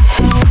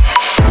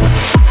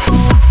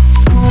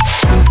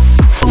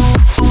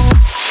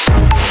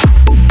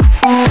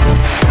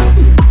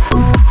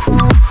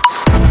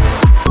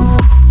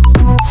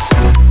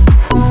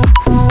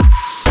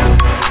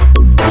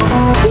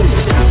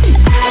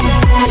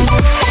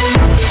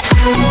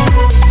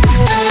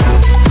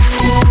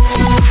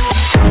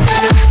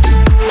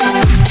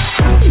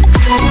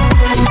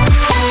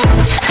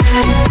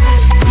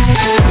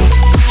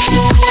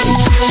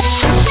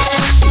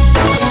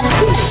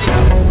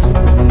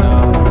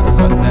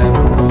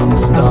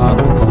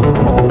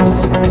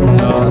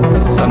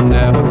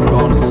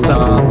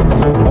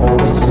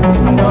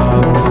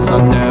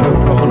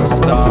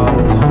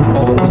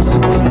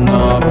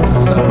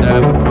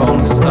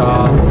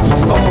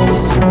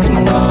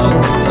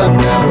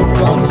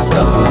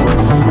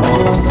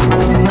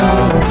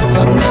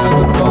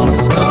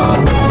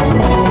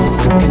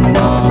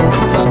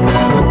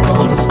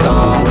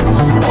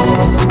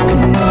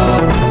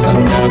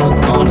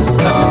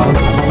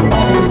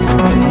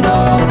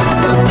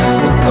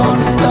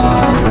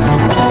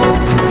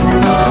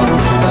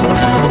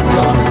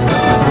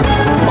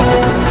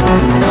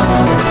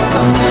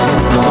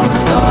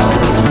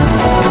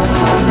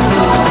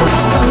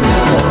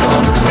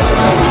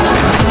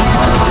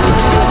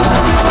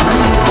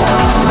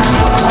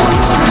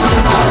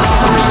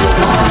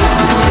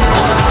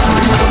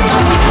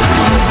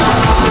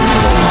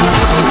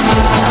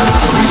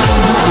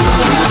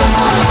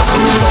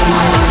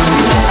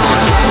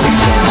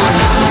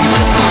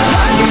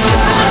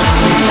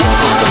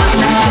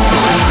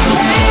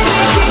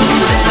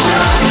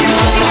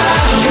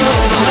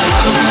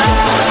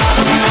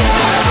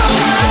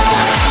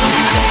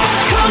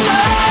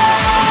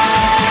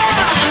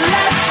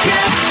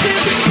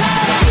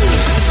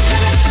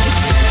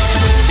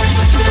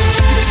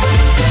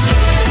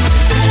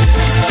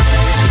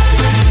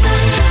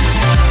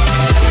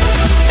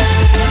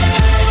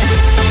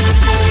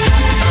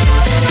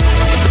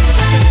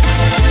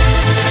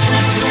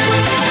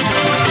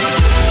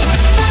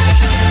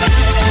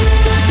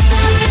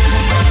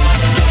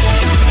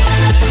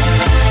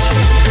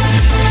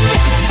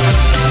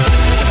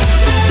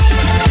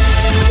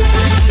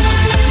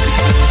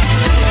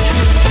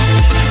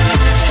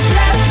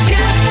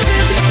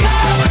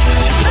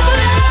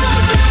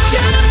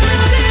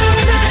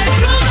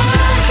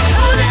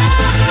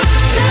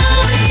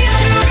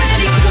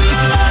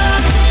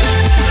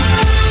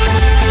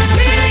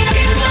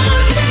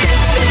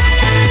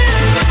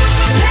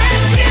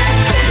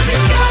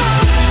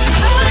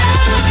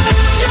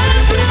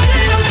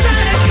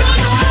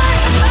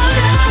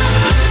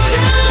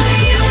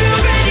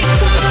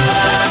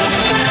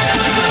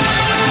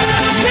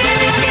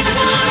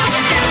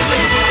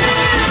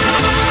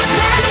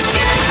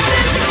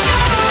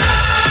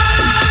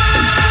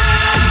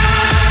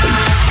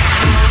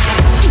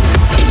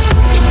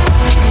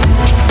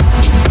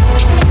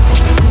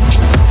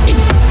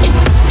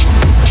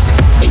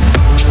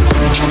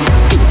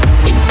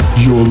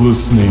 You're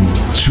listening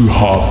to to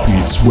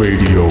Heartbeats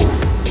Radio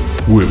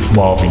with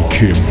Marvin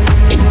Kim.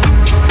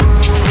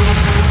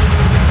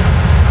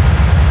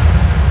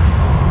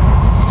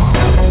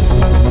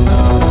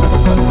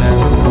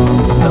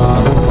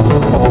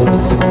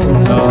 Always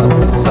looking up,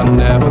 'cause I'm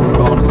never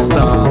gonna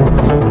stop.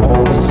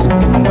 Always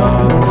looking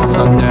up, 'cause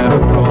I'm never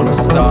gonna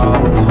stop.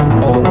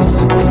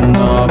 Always looking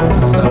up,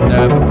 'cause I'm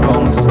never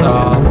gonna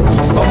stop.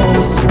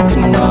 Always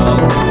looking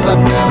up, 'cause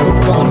I'm never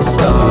gonna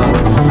stop.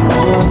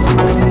 Always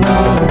looking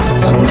up,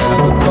 'cause I'm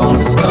never gonna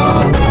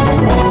stop.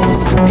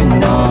 Always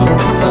looking up,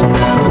 'cause I'm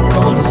never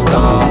gonna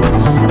stop.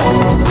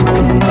 Always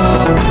looking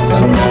up, 'cause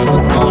I'm never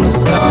gonna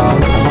stop.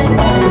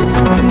 Always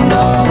looking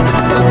up,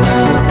 'cause I'm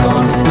never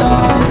gonna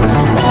stop.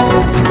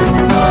 Always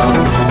looking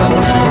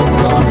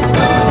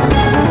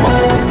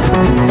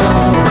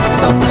up, 'cause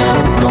I'm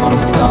never gonna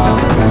stop.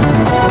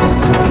 Always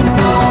looking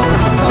up,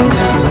 'cause I'm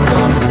never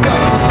gonna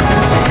stop.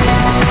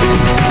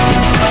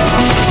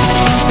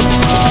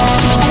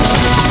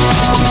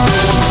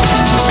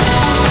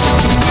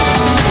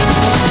 Always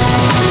looking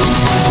up,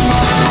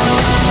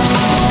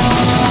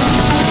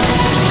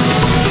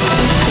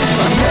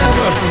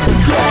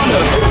 'cause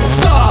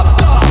I'm never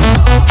gonna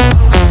stop.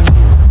 Always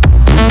looking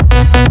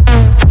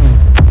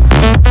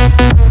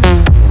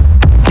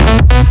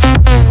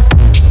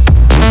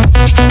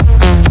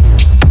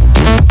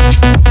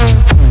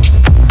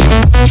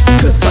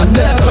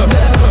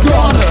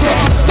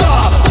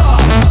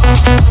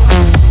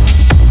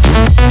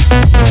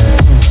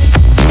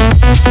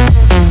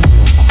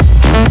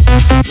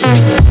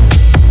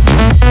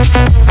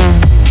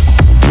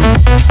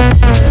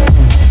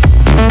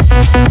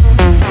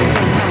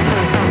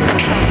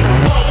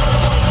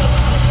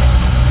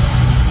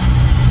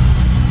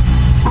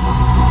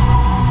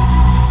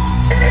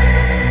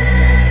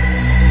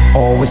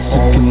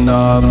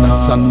up,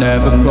 'cause I'm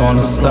never gonna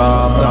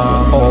stop.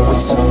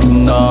 Always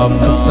looking up,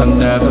 'cause I'm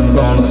never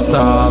gonna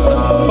stop.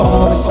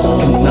 Always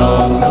looking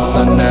up, 'cause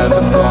I'm never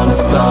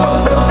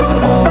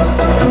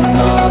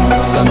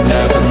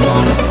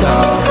gonna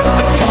stop.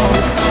 Always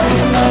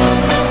looking up,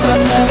 'cause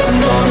I'm never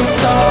gonna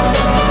stop.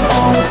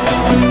 Always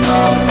looking up, 'cause I'm never gonna stop. Always looking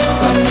up,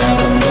 'cause I'm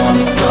never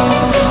gonna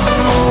stop.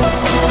 Always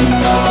looking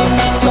up,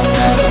 'cause I'm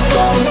never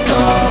gonna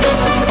stop.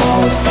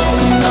 Always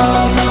looking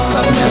up, 'cause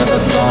I'm never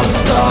gonna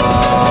stop.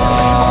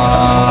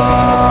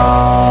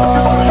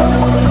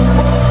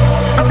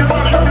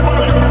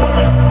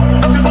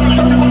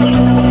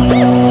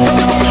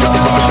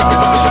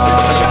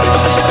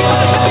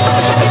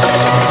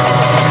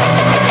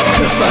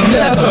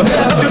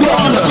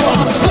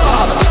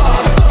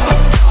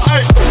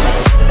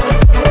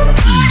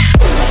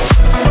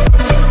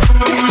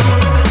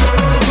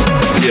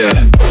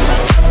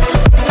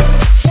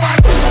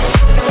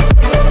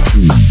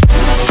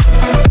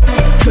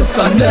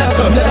 I'm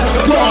never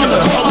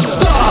gonna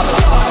stop.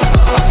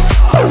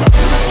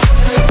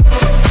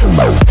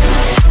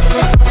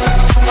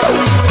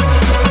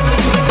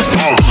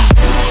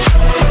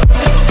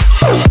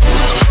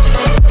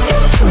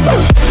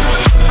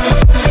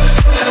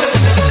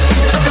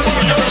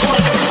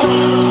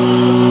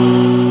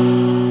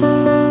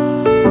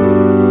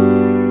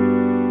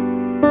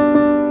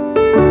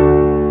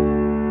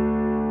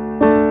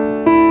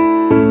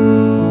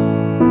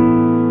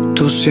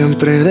 Tú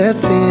siempre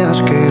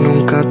decías que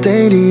nunca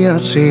te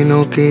irías si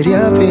no te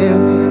iría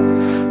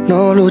bien.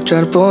 No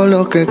luchar por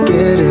lo que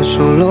quieres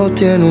solo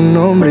tiene un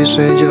nombre y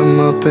se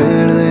llama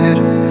perder.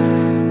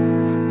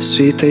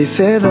 Si te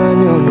hice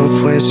daño no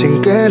fue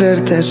sin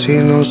quererte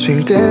sino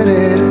sin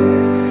querer.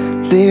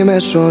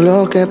 Dime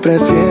solo qué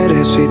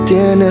prefieres si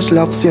tienes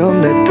la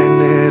opción de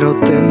tener o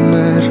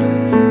temer.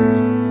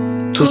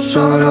 Tú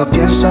solo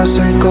piensas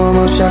en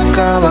cómo se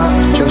acaba,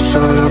 yo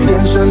solo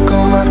pienso en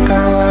cómo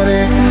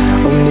acabaré.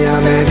 Un día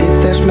me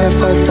dices me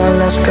faltan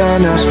las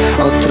ganas,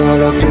 otro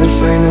lo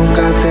pienso y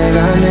nunca te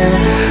gané.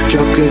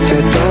 Yo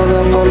quise todo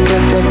porque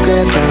te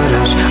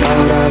quedaras,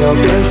 ahora lo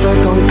pienso y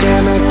con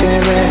qué me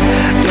quedé.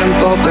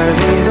 Tiempo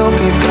perdido,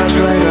 quizás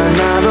lo he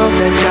ganado,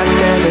 de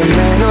echarte de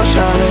menos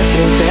a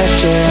decirte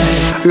che.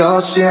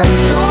 Lo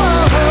siento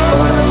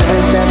por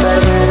hacerte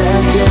perder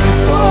el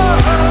tiempo,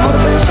 por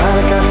pensar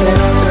que hacer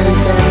otro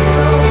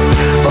intento,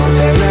 por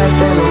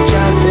tenerte,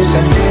 lucharte y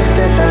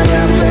sentirte tan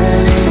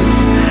feliz.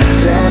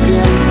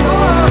 Reviento,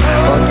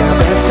 porque a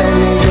veces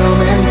ni yo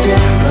me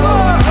entiendo.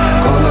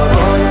 ¿Cómo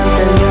voy a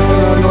entender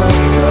lo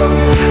nuestro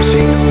si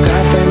nunca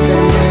te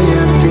entendí ni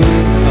a ti?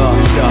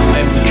 Ja,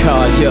 MK,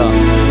 ja.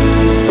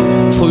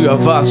 Früher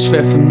war es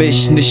schwer für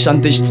mich, nicht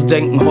an dich zu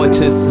denken.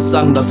 Heute ist es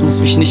anders, muss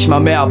mich nicht mal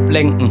mehr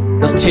ablenken.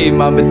 Das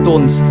Thema mit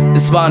uns,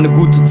 es war eine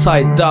gute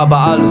Zeit, da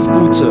war alles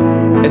Gute.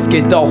 Es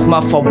geht auch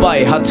mal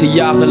vorbei, hatte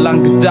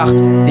jahrelang gedacht,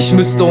 ich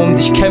müsste um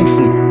dich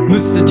kämpfen,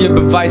 müsste dir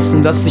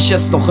beweisen, dass ich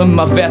es noch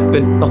immer wert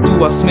bin. Doch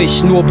du hast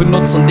mich nur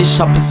benutzt und ich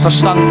hab es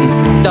verstanden,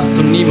 dass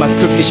du niemals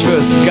glücklich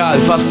wirst, egal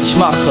was ich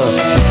mache.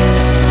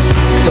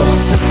 Doch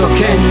es ist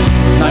okay,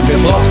 nein, wir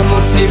brauchen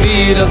uns nie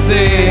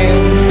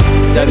wiedersehen.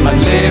 Denn mein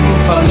Leben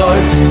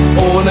verläuft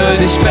ohne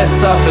dich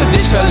besser, für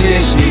dich verliere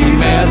ich nie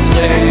mehr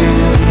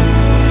Tränen.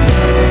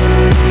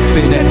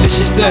 Bin endlich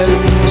ich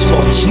selbst, ich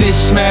brauch dich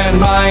nicht mehr in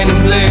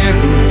meinem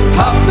Leben.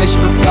 Hab mich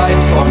befreit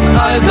von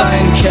all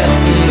deinen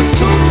Ketten. Es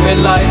tut mir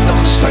leid,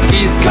 doch ich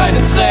vergieß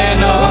keine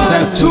Tränen. Und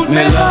es tut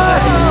mir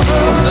leid,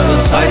 unsere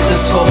Zeit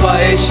ist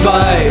vorbei, ich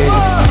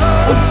weiß.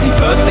 Und sie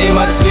wird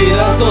niemals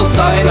wieder so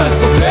sein,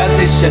 also werd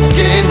ich jetzt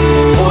gehen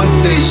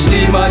und dich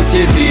niemals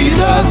hier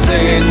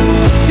wiedersehen.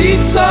 Die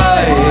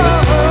Zeit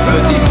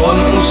wird die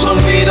Wunden schon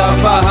wieder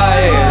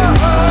verheilen.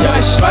 Ja,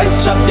 ich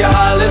weiß, ich hab dir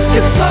alles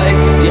gezeigt,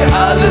 dir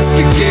alles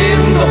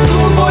gegeben, doch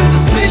du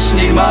wolltest mich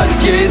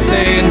niemals je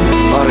sehen.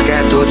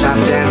 Porque tus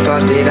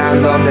aciertos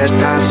dirán dónde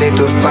estás y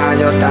tus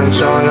fallos tan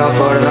solo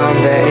por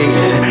dónde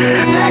ir.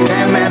 ¿De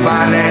qué me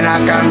vale la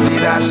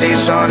cantidad si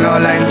solo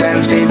la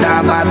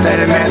intensidad va a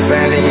hacerme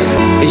feliz?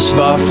 Ich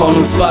war von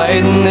uns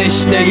beiden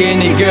nicht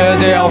derjenige,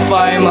 der auf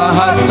einmal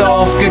hat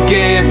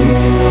aufgegeben.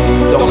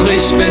 Doch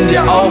ich bin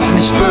dir auch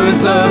nicht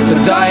böse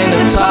für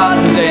deine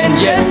Taten, denn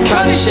jetzt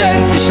kann ich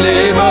endlich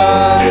leben.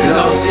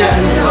 Lo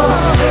siento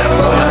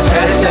por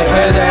hacerte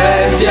perder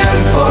el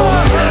tiempo,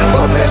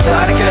 por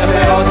pensar que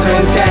fue otro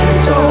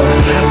intento,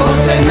 por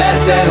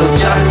tenerte,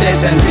 lucharte,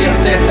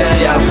 sentirte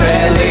ya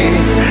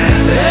feliz.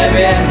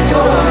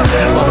 Reviento,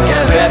 porque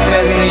a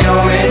veces ni yo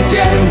me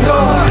entiendo.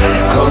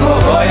 ¿Cómo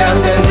voy a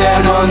entender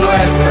lo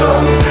nuestro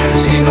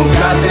si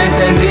nunca te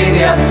entendí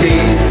ni a ti?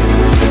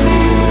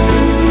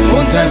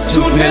 Und es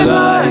tut mir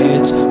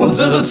leid,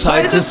 unsere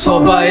Zeit ist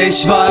vorbei,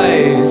 ich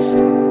weiß.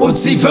 Und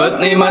sie wird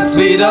niemals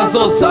wieder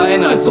so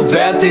sein, also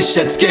werd ich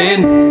jetzt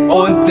gehen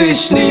und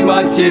dich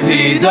niemals hier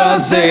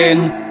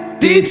wiedersehen.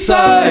 Die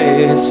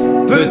Zeit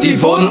wird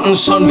die Wunden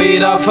schon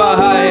wieder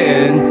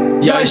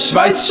verheilen. Ja, ich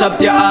weiß, ich hab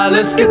dir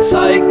alles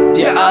gezeigt,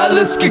 dir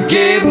alles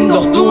gegeben,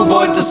 doch du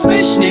wolltest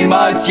mich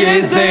niemals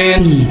je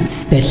sehen.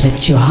 Beats that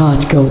let your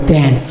heart go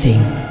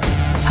dancing.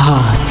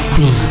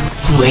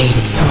 Heartbeats, wait.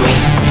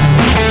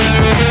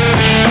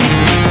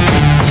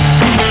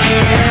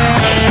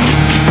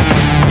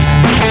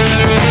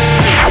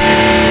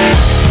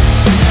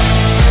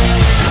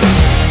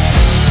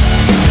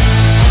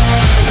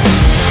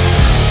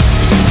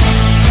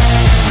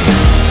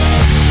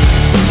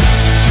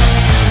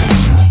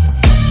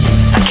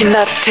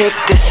 Cannot take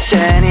this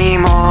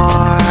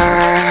anymore.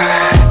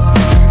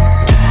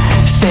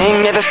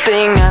 Saying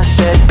everything I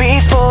said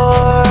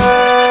before.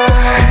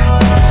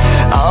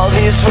 All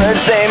these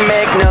words, they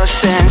make no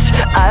sense.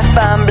 I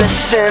find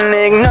bliss in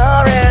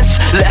ignorance.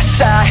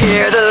 Less I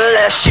hear, the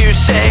less you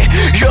say.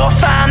 You'll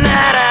find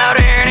that out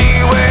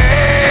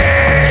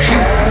anyway.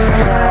 Just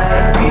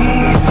like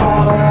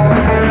before.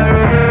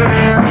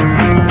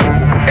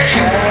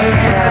 Just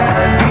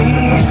like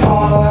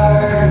before.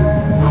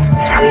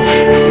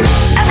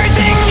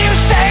 Everything you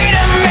say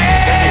to me,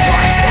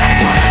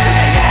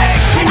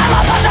 I'm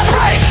about to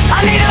break. I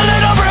need a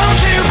little room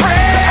to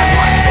breathe.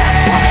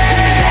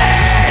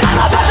 I'm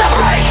about to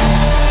break.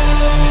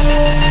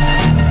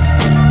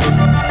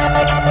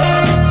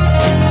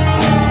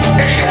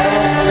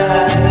 Just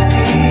like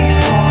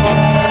before.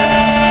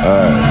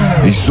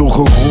 Ich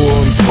suche Ruhe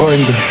und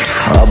Freunde,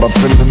 aber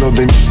finde nur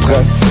den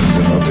Stress.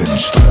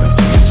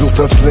 Ich suche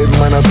das Leben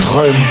meiner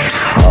Träume,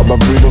 aber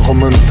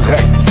wiederum im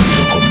Dreck.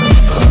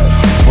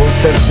 Wo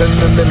ist der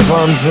Sinn in dem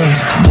Wahnsinn?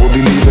 Wo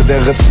die Liebe,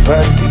 der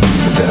Respekt?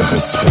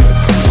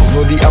 Such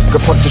nur die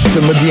abgefuckte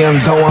Stimme, die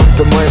andauernd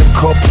in meinem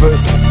Kopf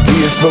ist.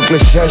 Die ist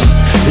wirklich echt.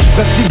 Ich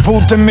fress die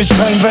Wut in mich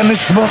rein, wenn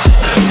ich muss.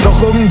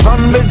 Doch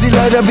irgendwann will sie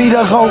leider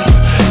wieder raus.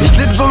 Ich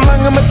leb so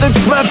lange mit dem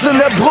Schmerz in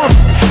der Brust.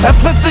 Er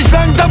frisst sich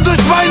langsam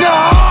durch meine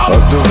Haut.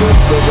 Ob du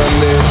willst oder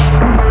nicht,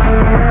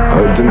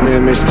 heute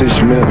nehm ich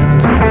dich mit.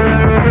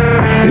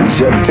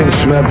 Ich hab den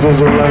Schmerz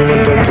so lange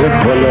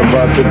unterdrückt, weil er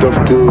wartet auf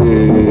dich.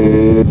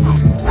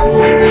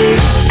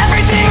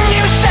 Everything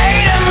you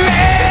say to me,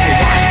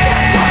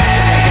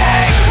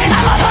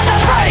 I'm about to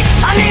break.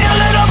 I need a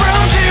little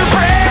room to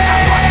breathe.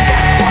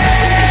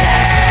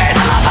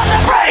 I'm about to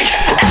break.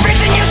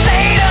 Everything you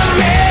say to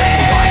me,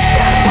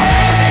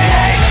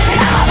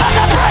 I'm about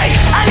to break.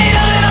 I need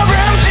a little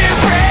room to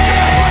breathe.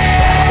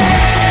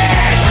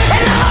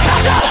 And I'm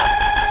about to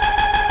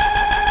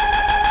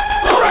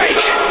break.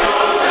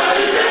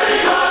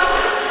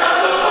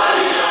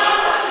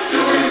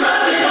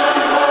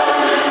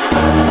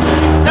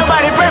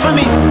 Nobody pray for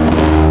me.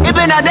 It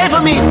been a day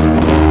for me.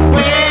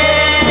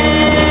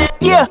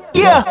 Yeah.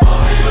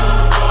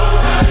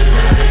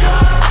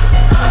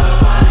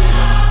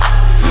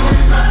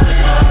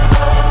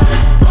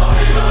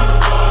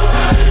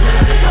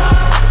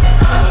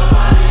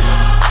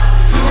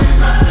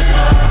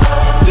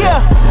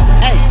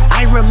 Hey,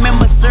 I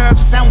remember syrup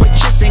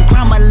sandwiches and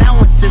crime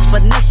allowances.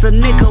 Finesse a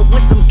nigga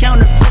with some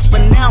counterfeits,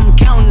 but now I'm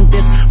counting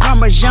this.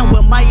 Parmesan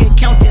with my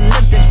accountant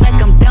lips. In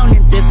fact, I'm down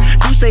in this.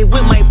 You say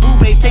with my boo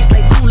babe tastes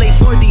like Kool-Aid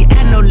for the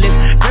analyst.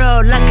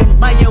 Girl, I can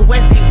buy your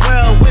Westie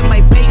world with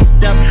my base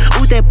stuff.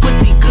 Ooh, that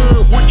pussy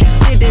good. Once you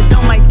sit it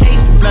on my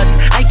taste buds,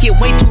 I get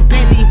way too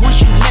petty once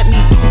you let me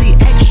do the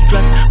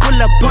extras.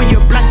 Pull up on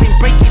your block and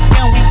break it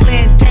down. We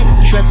playing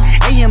Tetris.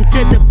 AM to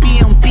the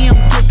PM, PM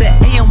to the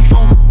AM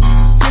phone.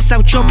 Piss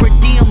out your per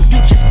diem,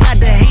 you just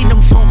gotta hate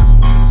them phone.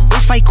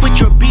 If I quit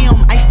your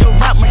BM, I still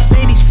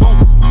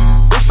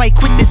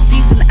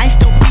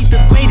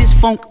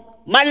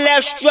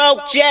stroke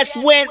just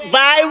went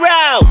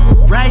viral.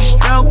 Right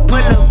stroke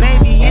put a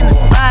baby in a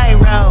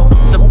spiral.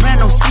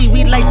 Soprano C,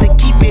 we like to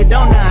keep it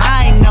on the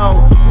high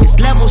note. It's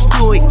levels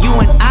to it, you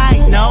and I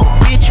know.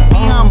 Bitch, be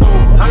humble.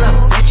 Hold up,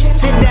 bitch,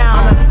 sit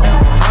down.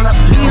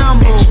 Be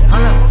humble.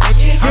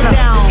 Sit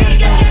down.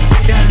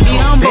 Be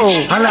humble.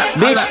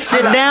 Bitch,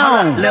 sit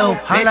down. Be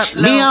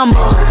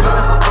humble.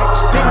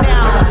 Sit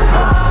down.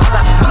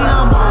 Be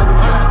humble.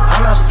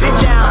 Sit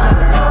down.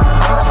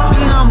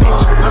 Be humble.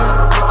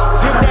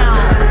 Sit down.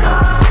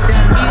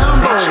 Be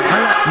humble.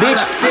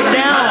 Bitch, sit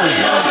down.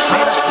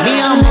 Be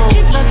humble.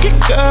 Lucky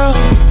girl,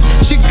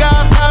 she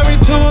got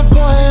married to a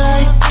boy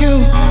like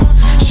you.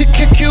 She'd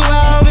kick you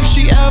out if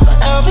she ever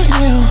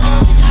knew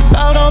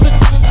about all the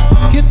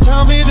you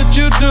tell me that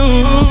you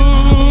do.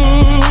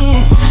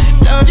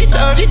 Dirty,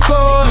 dirty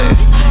boy.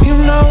 You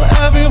know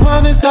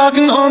everyone is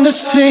talking on the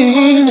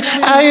scene.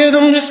 I hear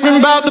them whispering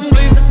about the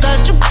places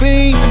that you've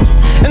been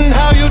and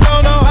how you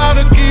don't know how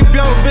to keep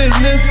your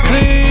business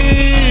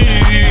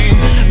clean.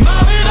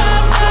 Mom it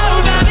up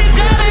now, daddy's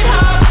getting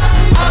hot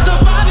at the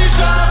body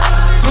shop,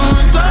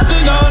 doing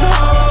something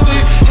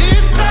unholy.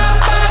 He's not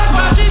back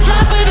while she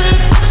dropping it.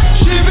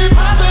 She be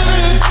popping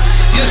it,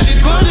 yeah, she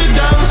put it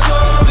down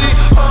slowly.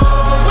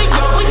 Oh, we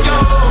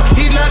go.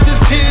 He left his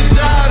kids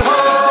at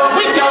home.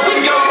 We go.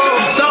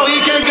 So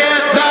he can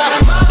get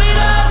that. Mom it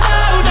up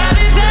now,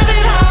 daddy's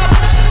getting hot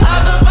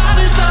at the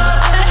body shop,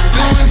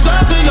 doing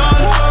something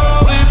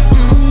unholy.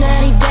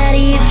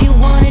 Daddy, if you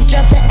wanna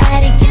drop the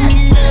attic, give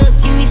me love,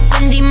 give me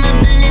Fendi, my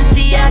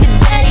Balenciaga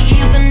daddy.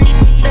 You gon' need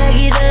to bag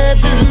it up,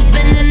 'cause I'm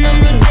spending on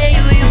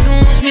Rodeo. You can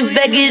watch me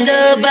back it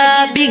up,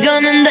 I'll be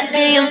gone in the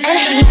AM. And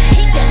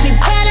he got me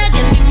Prada,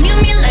 got me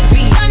Miu like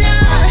Rihanna.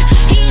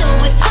 He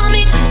always told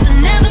me cause I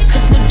never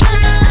cause no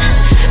drama.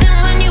 And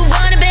when you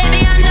want it,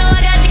 baby, I know I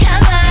got you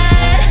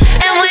covered.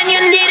 And when you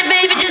need it,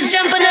 baby, just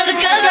jump under the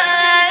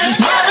covers.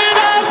 Mom it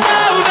up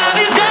now,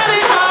 daddy's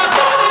getting hot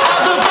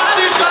at the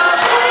body shop,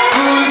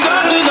 doing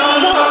something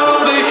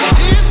unholy.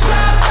 He's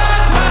not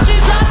back while she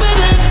dropping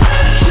it.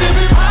 She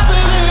be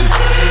popping it,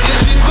 yeah,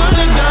 she put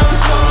it down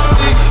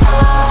slowly.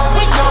 Oh,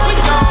 we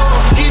go.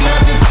 He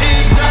left his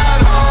kids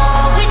at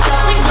home. We go.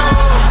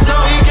 So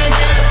he can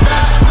get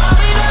that. Mom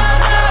it up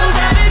now,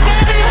 daddy's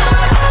getting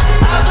hot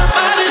at the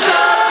body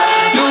shop,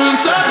 doing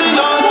something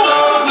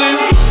unholy.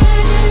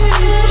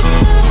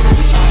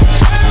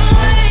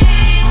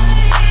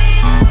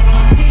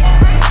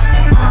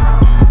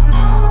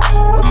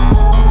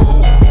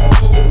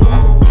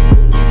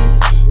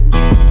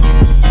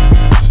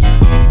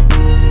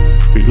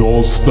 It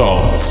all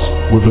starts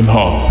with an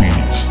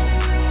heartbeat.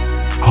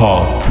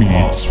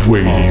 Heartbeats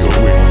Radio.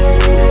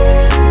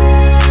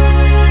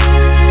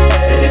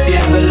 Said if you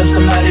ever love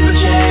somebody, put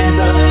your hands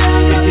up.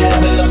 If you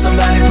ever love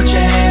somebody, put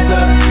your hands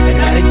up. And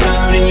now they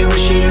gone and you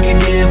wish you could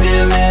give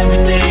them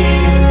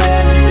everything.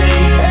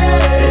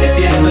 Said if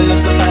you ever love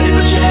somebody,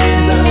 put your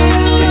hands up.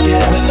 If you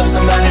ever love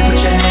somebody, put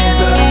your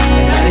hands up.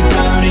 And now they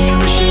gone and you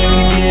wish you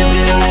could give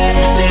them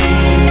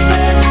everything.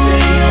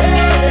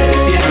 Said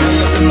if you ever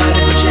love somebody,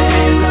 put your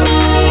hands up.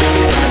 If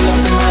you ever love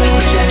somebody,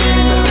 put your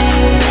hands up.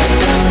 And now they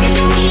gone and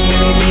you wish you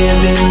could give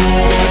them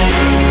everything.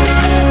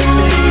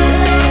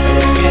 Said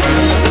if you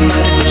ever love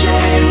somebody, put your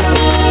hands up.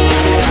 If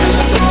you ever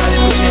love somebody,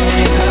 put your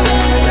hands up.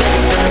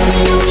 And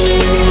you wish you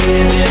could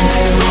give them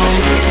everything.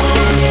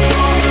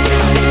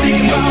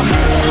 Thinking about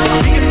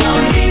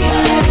me,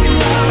 thinking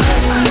about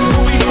us.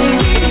 What we gon'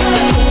 be?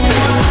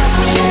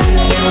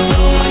 It was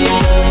all you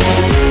just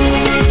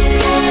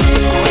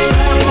so it's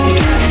down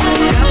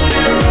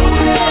the road.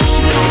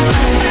 She come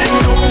back and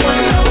no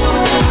one knows.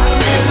 I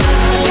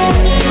realize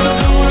it was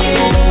only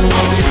just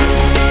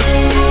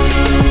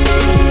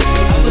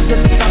I was at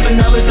the top and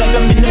now it's like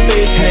I'm in the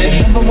basement.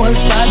 Number one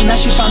spot, now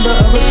she found her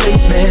a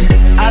replacement.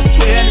 I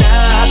swear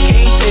now I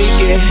can't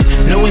take it,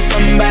 knowing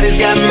somebody's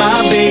got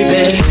my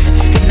baby.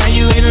 And now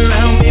you ain't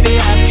around, baby,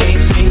 I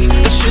can't think.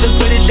 I should've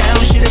put it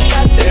down, should've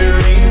got that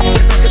ring,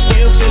 'cause I can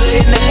still feel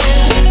it in the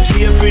air.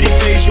 See a pretty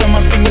face, run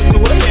my fingers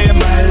through her hair.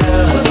 My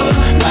love,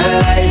 my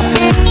life,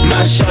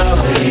 my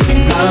shawty,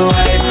 my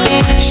wife.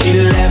 She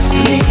left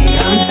me,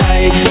 I'm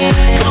tight,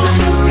 'cause I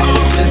knew that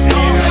it just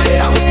ain't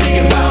right. I was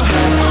thinking about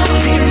her,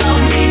 thinking about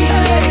me,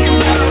 thinking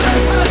about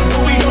us.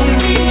 What we gon'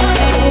 be?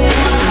 Open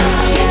my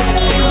eyes,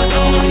 yeah, it was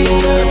only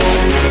just a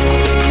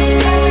dream.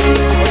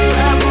 So I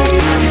travel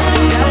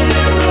down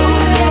the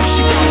road.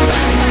 She come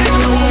back,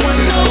 no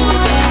one knows.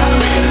 I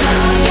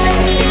realize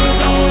it was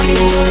only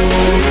just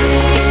a dream.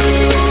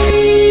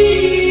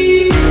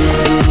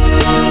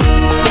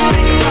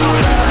 Thinking about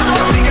her,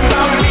 thinking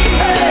about me.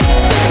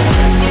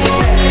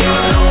 It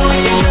was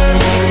only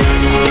just a dream.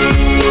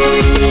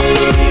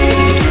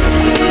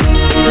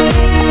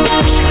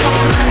 She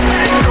come back,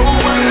 no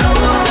one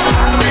knows.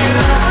 I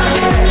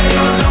realize it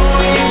was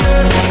only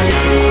just a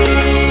dream.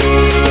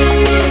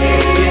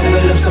 Said if you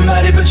ever love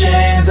somebody, put your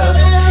hands up.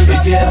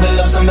 If you ever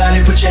love somebody,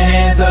 put your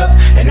hands up.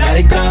 And now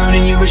they gone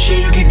and you wish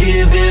you could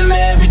give them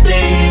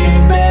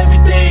everything.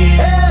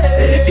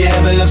 Said if you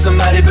ever love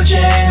somebody, put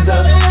your hands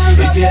up.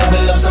 If you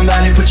ever love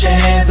somebody, put your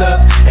hands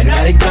up. And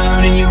now they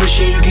gone and you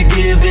wishing you could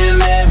give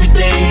them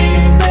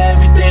everything,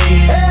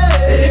 everything.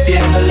 Said if you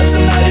ever love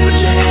somebody, put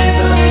your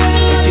hands up.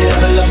 If you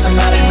ever love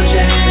somebody, put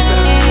your hands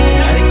up. And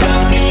now they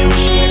gone and you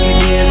wishing you could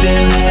give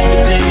them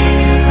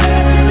everything,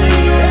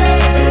 everything.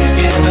 Said if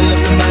you ever love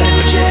somebody,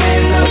 put your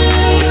hands up.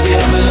 If you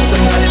ever love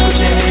somebody, put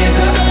your hands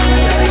up.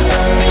 Now they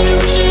gone and you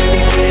wishing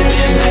you could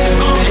give them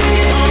everything.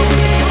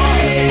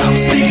 I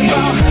was thinking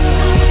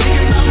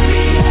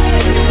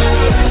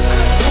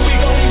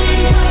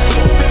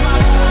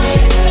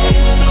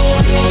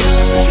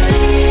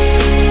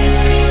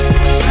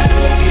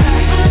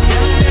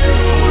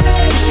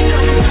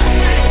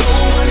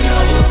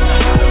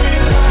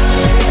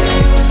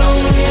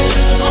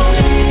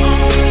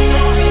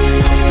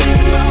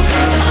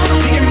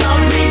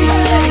about me,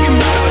 thinking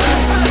about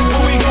us. Who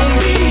we gon'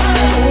 be?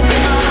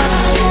 Open my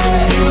eyes,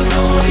 it was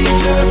only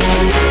just a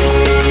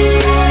dream.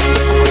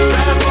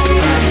 Sad for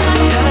me,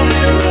 down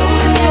that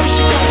road, we should come back. No one knows, I realize it was only just a dream. I was thinking about me, thinking about us. Who we gon' be? Open my eyes, it was only just a dream. Sad for me, down that road, we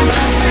should come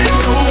back.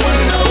 No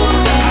one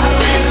knows, I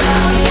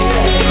realize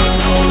it was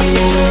only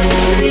just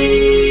a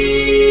dream.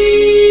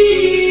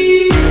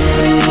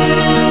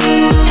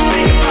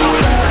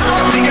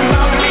 Thinking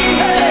about me, it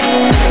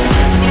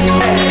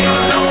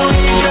was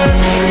only just a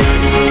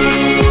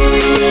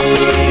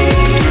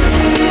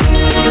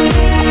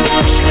dream.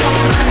 We should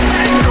come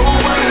back. No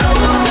one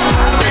knows,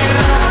 I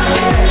realize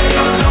it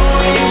was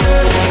only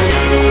just a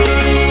dream.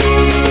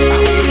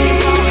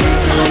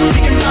 I was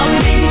thinking about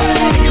me,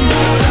 thinking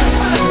about us.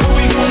 Who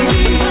we gon'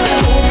 be?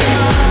 Open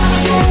my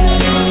eyes,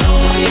 it was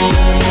only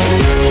just a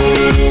dream.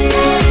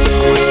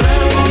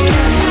 Sad for me,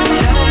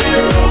 down that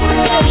road,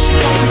 we should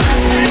come back.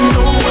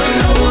 No one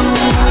knows,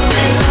 I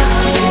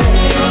realize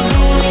it was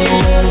only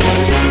just a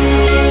dream.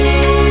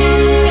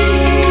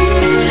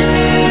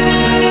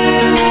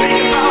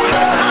 Thinking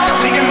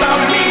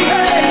about me,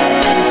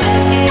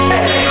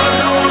 it was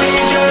only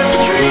just a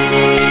dream.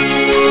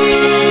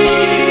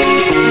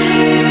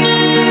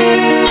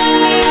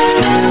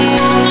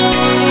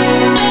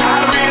 I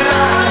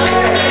realize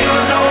it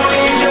was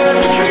only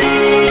just a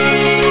dream.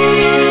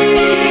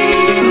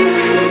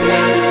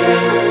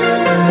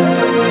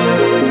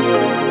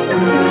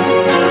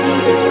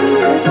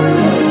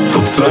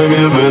 Verzeih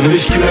mir, wenn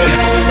ich geh,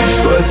 ich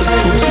weiß, es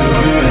tut dir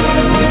weh.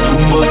 Muss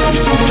tun, was ich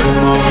zu tun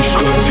hab, ich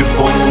schreib dir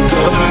von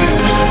unterwegs.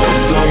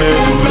 Verzeih mir,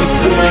 du wirst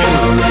sehen,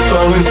 eines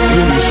Tages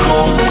bin ich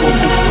raus, kauf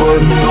uns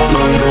beiden dann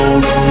ein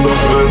Haus. Und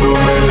auch wenn du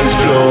mir nicht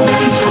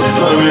glaubst,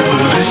 verzeih mir,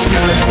 wenn ich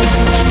geh,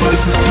 ich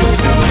weiß, es tut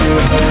dir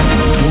weh.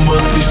 Muss tun,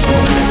 was ich zu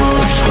tun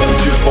hab, ich schreib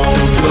dir von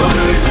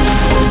unterwegs.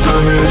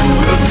 Verzeih mir, du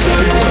wirst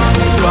sehen,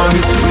 eines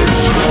Tages bin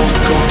ich raus,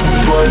 kauf uns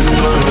beiden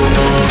ein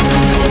Haus.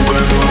 Und auch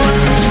wenn du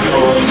mir nicht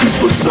glaubst,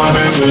 verzeih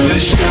mir, wenn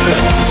ich geh.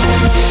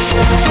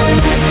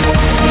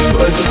 Ich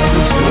weiß, es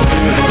tut dir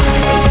weh.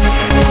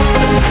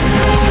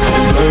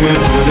 Verzeih mir,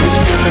 wenn ich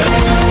geh.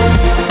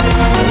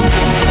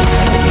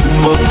 Muss tun,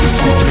 was ich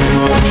zu tun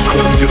hab, ich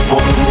schreib dir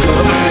von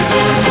unterwegs.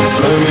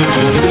 Verzeih mir,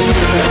 wenn ich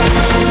geh.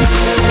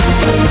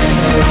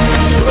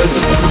 Ich weiß,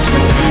 es tut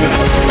dir weh.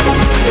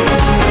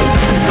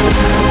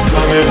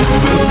 Verzeih mir, du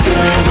wirst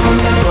sehen,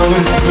 eines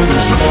Tages bin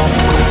ich raus,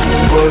 kauf uns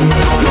beiden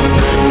ein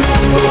Haus.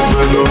 Und auch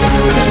wenn du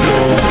mir nicht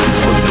glaubst,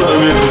 verzeih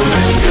mir, wenn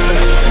ich geh.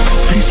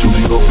 Please,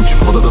 Judy, auch Gucci,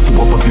 Prada, dazu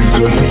braucht man viel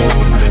Geld.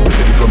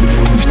 Denke die Familie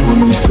und nicht nur an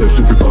mich selbst.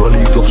 So viel Prada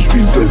liegt auf dem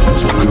Spielfeld,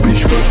 zurücke wie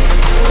ich will.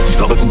 Lass dich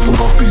arbeiten von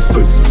 8 bis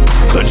 6.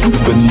 3 Stunden,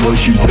 wenn ihr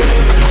euch hielt.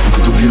 So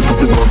tätowiert, dass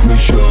der Mann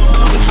nicht hört.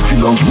 Hab so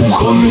viel Anspruch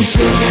an mich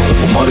selbst.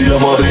 Oh Maria,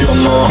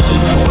 Mariana,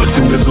 bald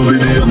sind wir so wie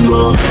die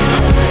anderen.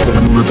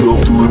 Deine Monate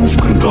auf Tour im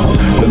Sprinter.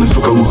 Deine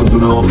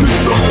Zuckerhuren auf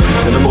Insta.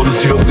 Deine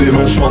Models hier auf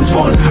dem Schwanz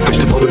fallen.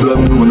 Echte Freunde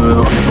bleiben nur in der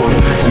Handvoll.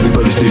 Sieh mir,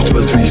 weil ich nicht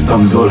weiß, wie ich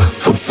sagen soll.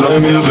 Verzeih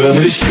mir,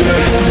 wenn ich geh.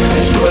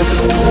 Ich weiß,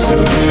 es tut dir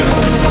weh.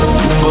 Muss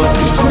tun, was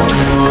ich zu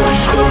tun hab.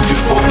 Ich schreib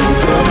dir von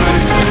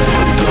unterwegs.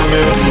 Verzeih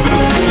mir, du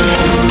wirst sehen.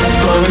 Eines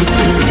Tages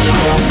bin ich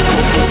raus.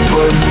 Kauf uns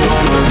beiden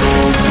dann ein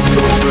Haus. Und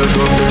auch wenn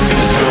du mir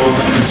nicht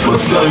glaubst,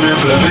 verzeih mir,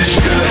 wenn ich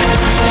geh.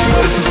 Ich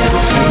weiß, es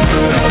tut dir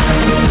weh.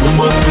 Muss tun,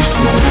 was ich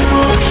zu tun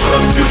hab. Ich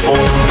schreib dir von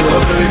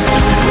unterwegs.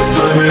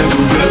 Verzeih mir,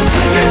 du wirst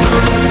sehen.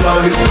 Eines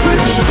Tages bin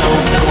ich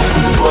raus. Kauf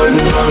uns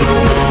beiden dann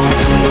ein Haus.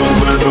 Und auch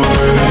wenn du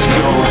mir nicht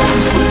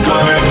glaubst,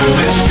 verzeih mir, wenn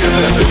ich geh.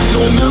 Ich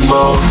bin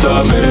immer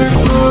unterwegs,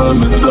 nur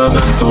im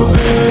Internet zu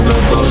sehen.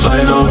 Das doch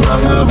Schein und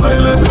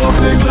Langeweile, kauf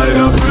dir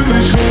Kleider für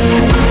dich.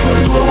 Von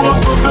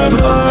Turbos auf den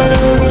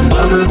Rhein, und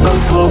dann ist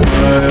das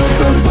vorbei. Und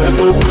dann Zeit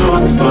nur für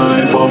uns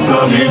zwei, vom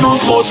Kamin und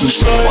großen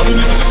Stein.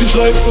 Mann, ich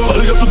schreit,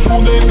 weil ich hab zu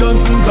tun den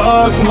ganzen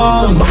Tag,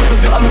 Mann. Mach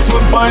das hier alles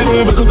für Beine,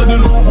 wer kommt deine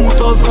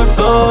Robot aus der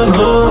Zahn,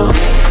 ha?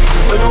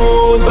 Deine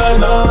Uhr und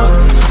deine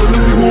Hand, deine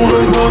Figur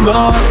ist nur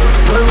nah.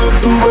 Sei mir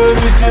zu, wenn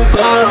ich dir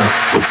sag.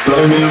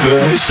 Verzeih mir,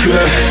 wenn ich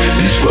geh.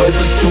 Ich weiß,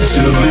 es tut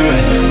dir weh.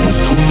 Muss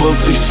tun,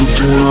 was ich zu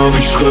tun hab.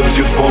 Ich schreib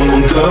dir von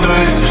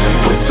unterwegs.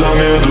 Verzeih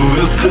mir, du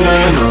wirst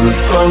sehen. Eines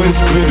Tages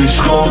bin ich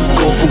raus.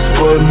 Kauf uns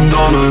beiden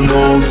dann ein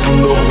Haus.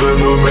 Und auch wenn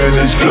du mir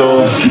nicht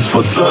glaubst, ich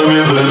verzeih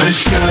mir, wenn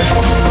ich geh.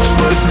 Ich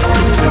weiß, es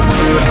tut dir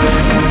weh.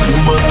 Muss tun,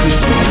 was ich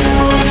zu tun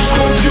hab. Ich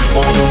schreib dir hier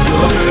von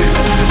unterwegs.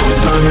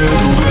 Verzeih mir,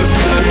 du wirst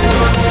sehen,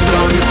 eines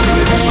Tages bin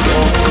ich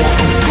raus, kauf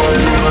uns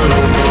beide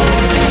meiner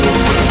Maus.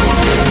 Und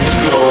wenn ich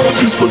glaub,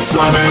 dies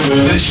verzeih mir,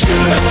 will ich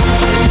gehen.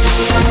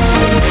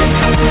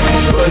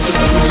 Ich weiß, es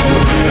tut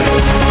mir weh.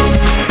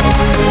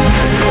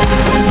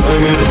 Verzeih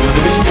mir,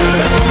 will ich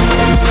gehen.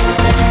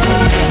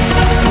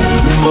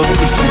 Was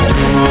ich zu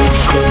tun habe, ich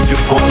schreib dir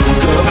von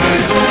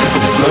unterwegs.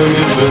 Verzeih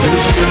mir, wenn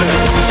ich gehe.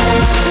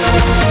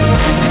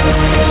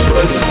 Ich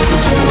weiß, es tut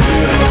mir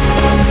weh.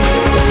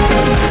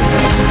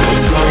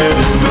 Verzeih mir,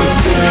 du wirst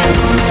sehen.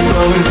 Eines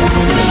Tages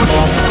bin ich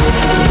raus, kauf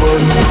uns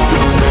beiden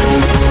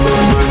raus. Und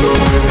an meiner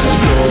bin ich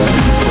glaub.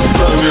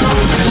 Verzeih mir,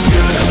 wenn ich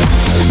gehe.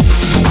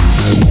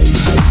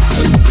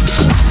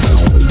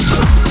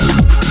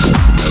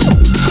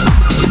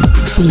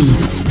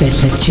 Beats that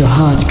let your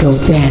heart go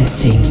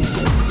dancing.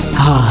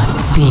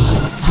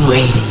 Heartbeats,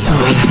 wait.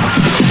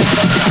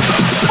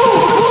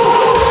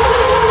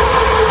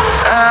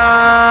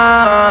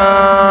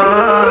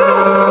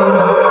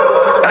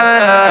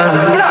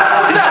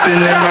 Ich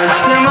bin in mein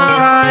Zimmer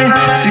rein,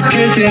 sie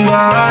geht den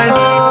Wein.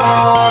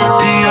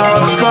 Die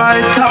Jahr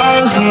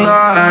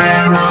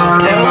 2001.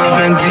 Immer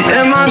wenn sie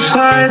immer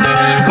schreibt,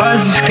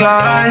 weiß ich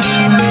gleich,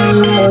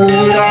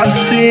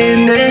 dass sie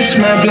nicht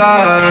mehr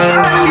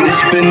bleibt.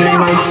 Ich bin in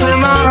mein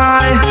Zimmer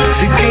rein,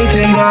 sie geht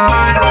den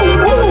Wein.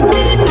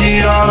 Die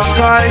Jahr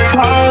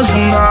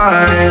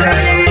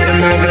 2001.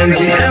 Immer wenn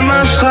sie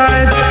immer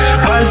schreibt,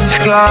 weiß ich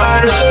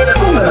gleich,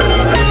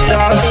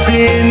 dass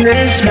sie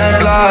nicht mehr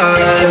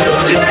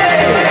bleibt.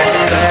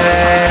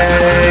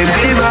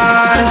 Baby,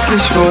 weiß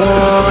nicht, wo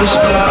ich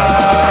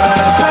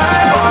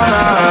bleib. Oh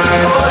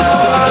nein,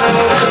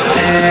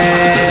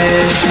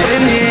 ich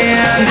bin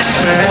hier nicht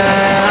mehr allein.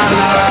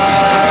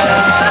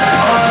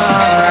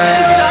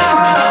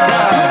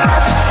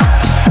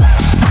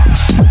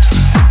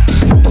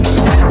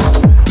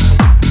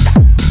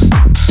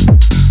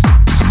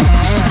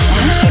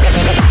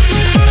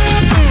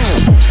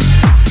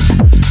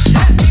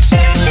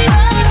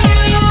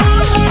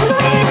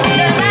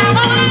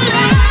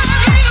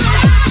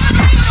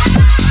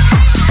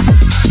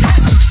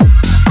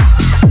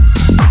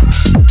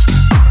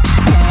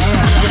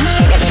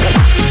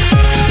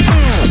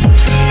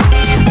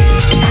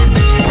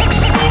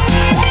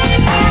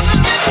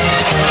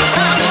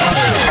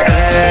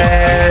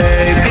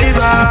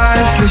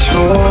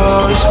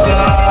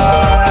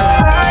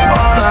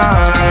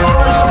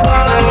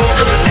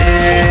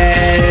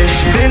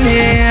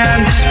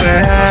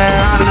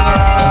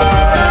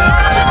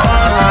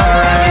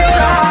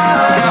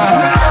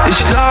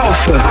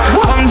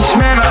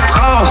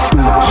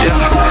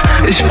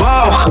 Ich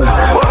brauche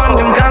von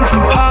dem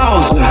ganzen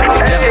Pause.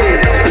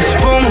 Es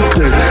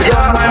funkelt,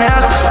 ja, mein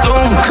Herz ist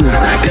dunkel. Ja,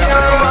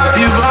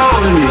 die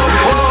Rolli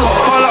ist so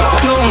voller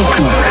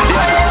Klunken.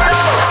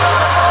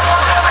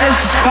 Es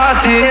ist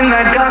Party in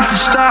der ganzen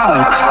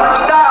Stadt.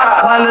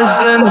 Alle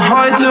sind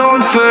heute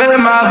und für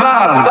immer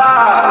wahr.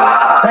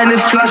 Eine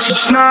Flasche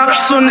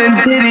Schnaps und in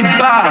Diddy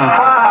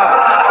Bar.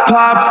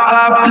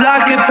 Pop,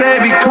 lucky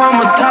baby, komm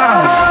und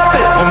tanz.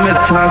 Und wir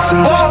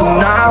tanzen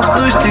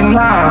durch die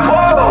Nacht.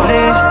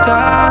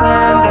 Lichter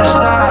in der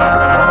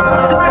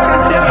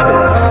Stadt. Ja,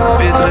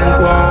 wir drehen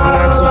Born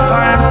an so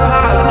feinen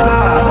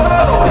Parkplatz.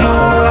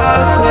 Lula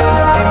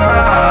ist die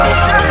Macht.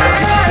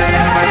 Ich bin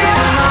in mein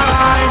Zimmer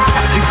rein,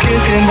 sie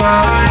geht den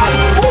Wald.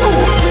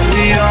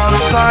 Die Jahr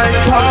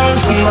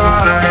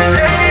 2001.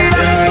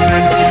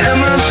 Wenn sie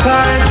immer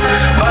schreit,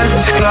 weiß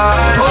ich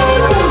gleich,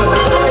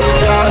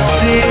 dass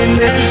sie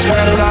nicht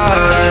mehr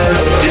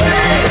bleibt.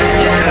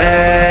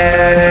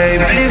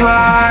 Baby,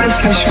 weiß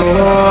nicht, wo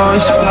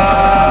ich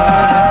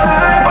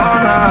bleib. Oh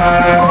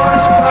nein,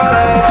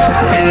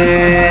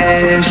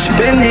 ich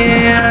bin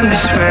hier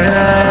nicht mehr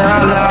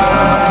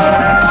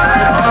allein.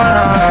 Oh nein.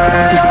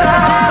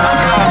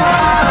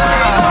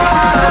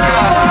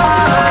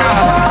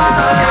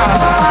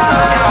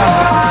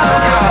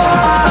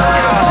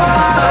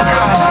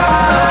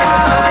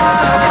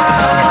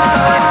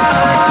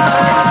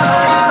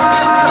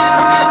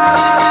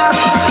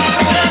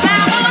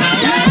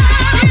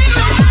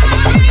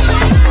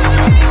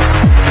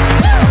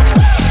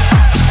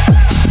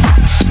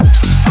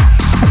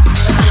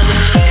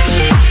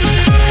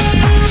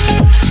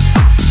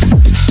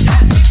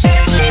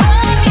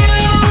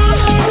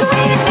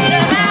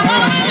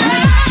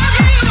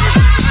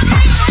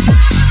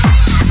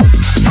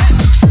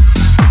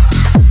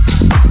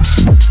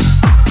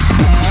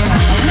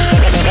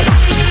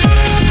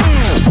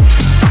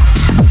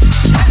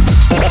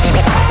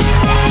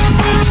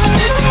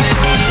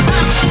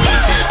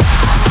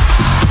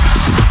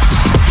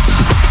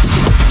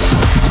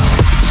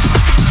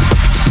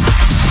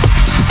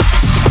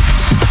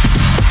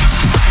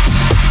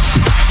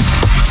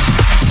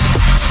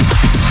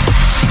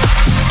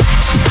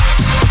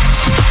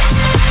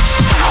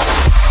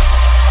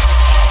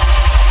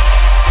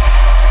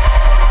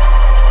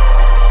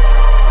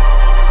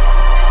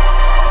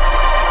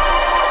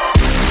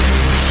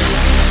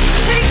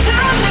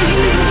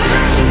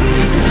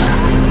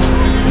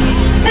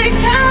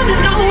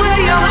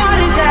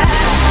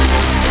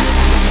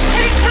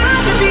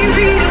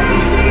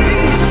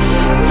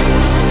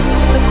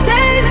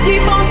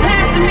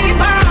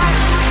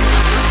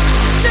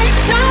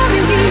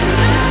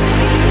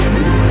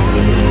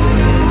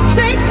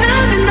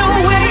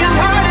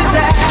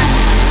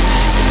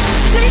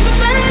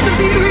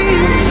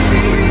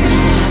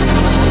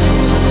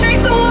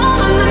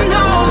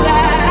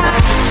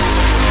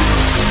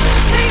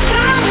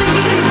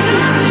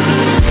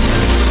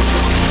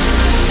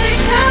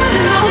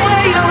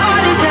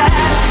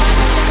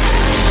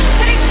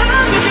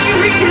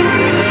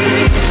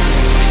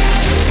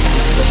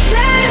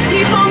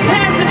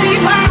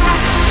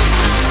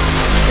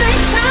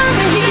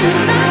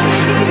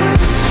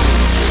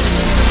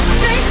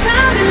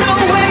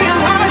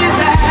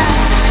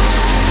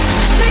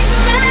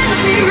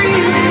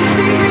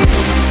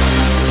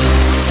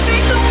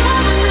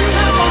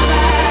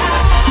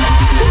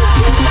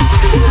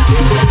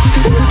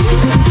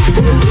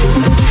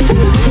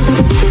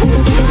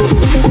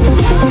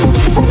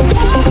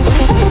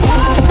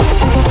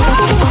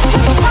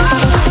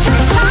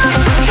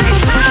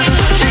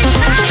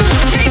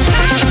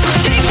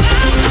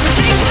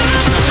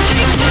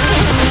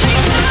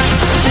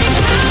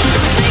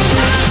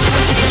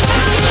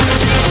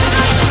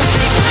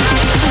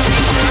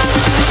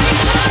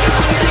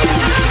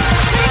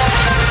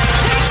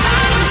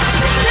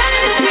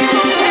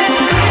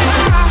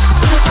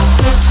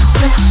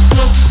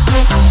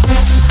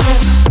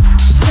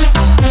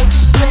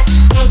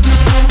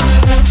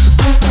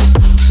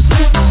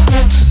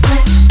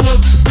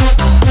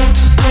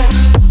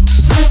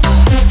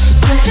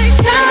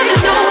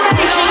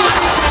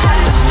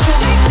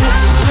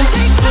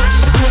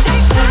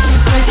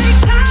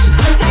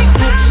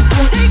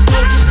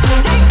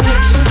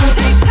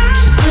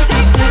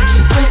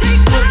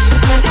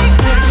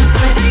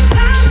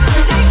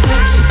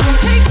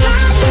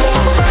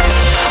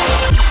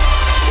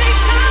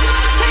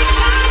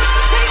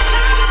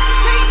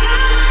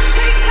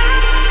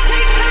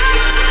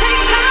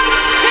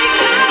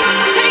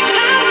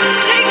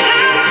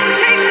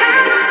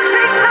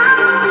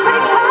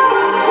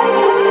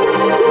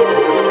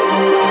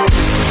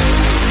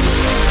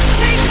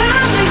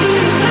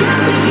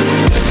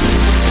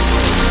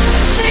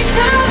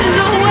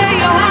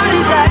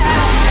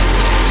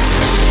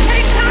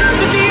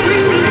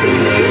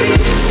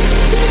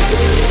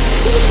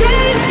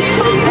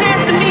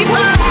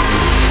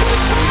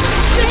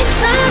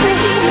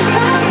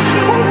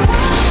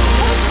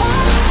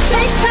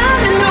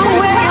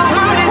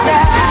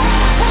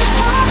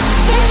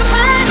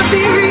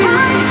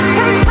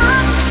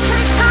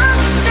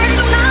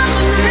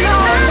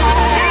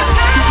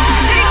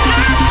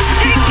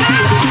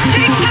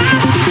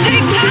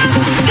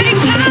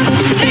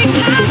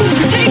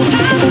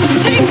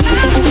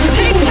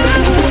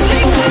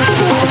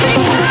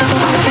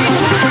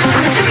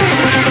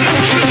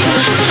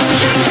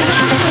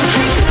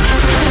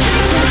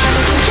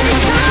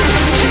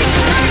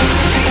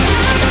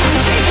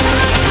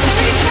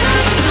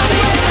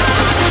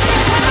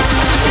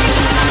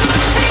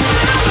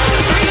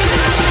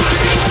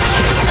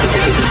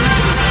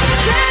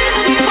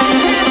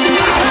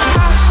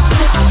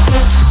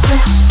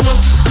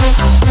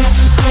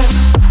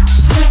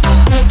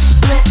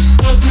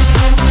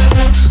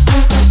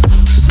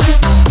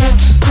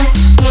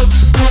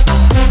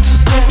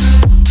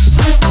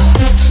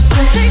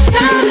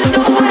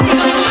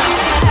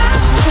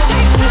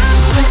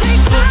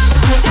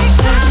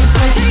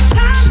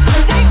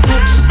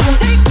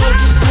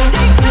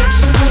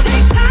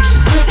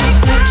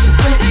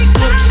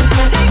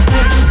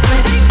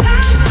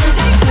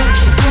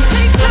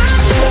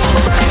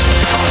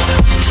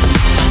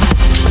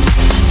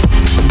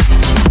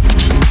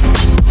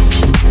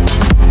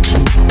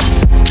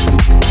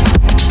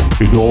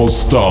 all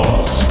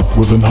starts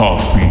with an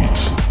heartbeat.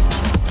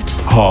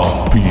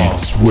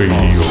 Heartbeats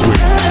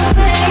Radio.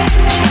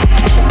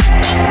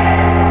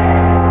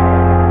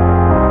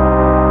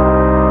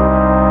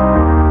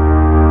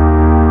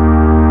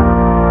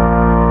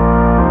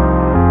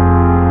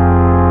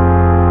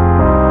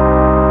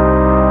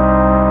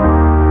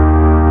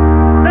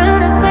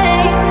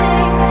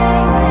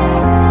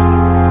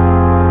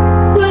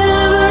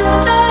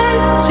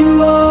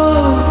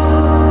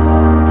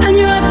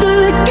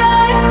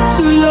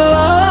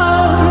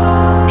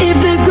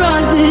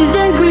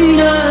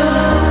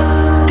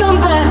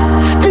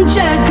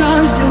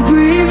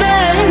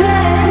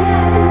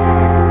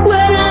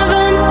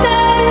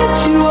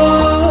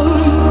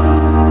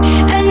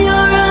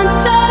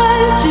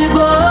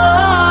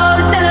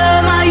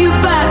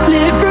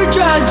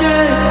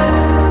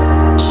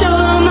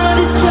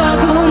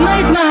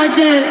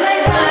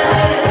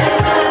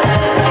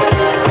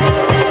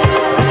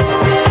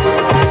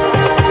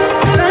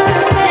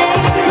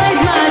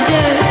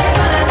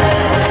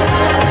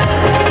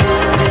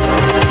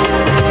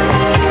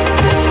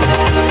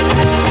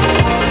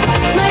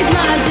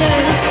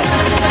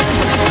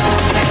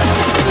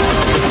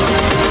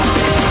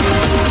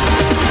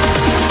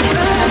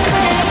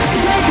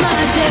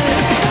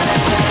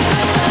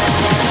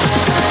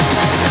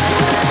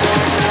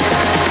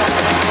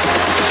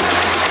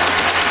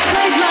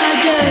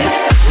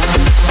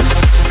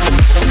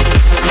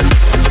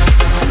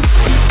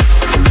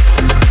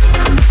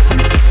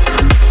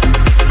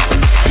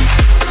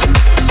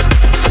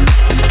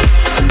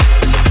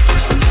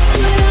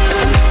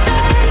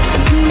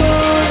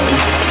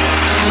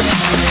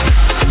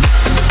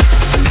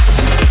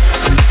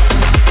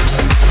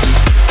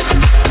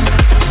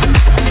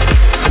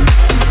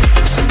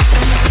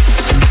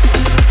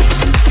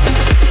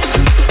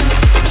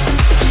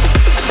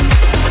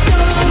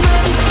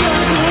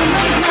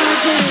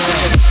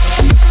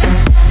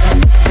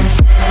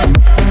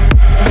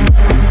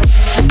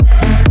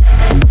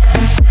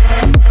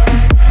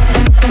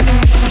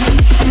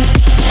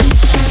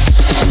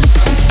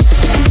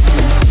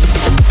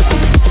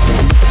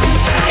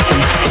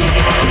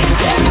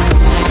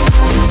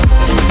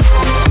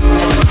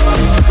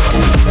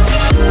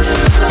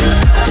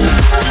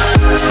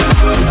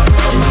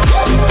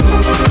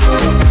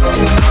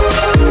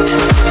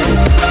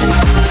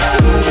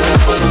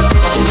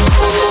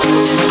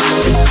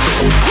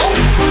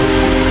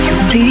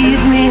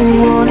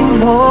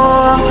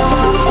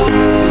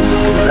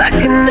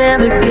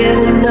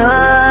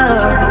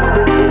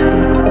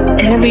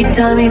 Every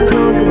time you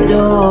close the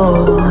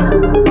door,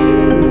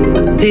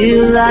 I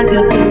feel like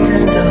I've been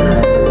turned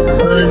on.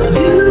 Well, it's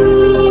you.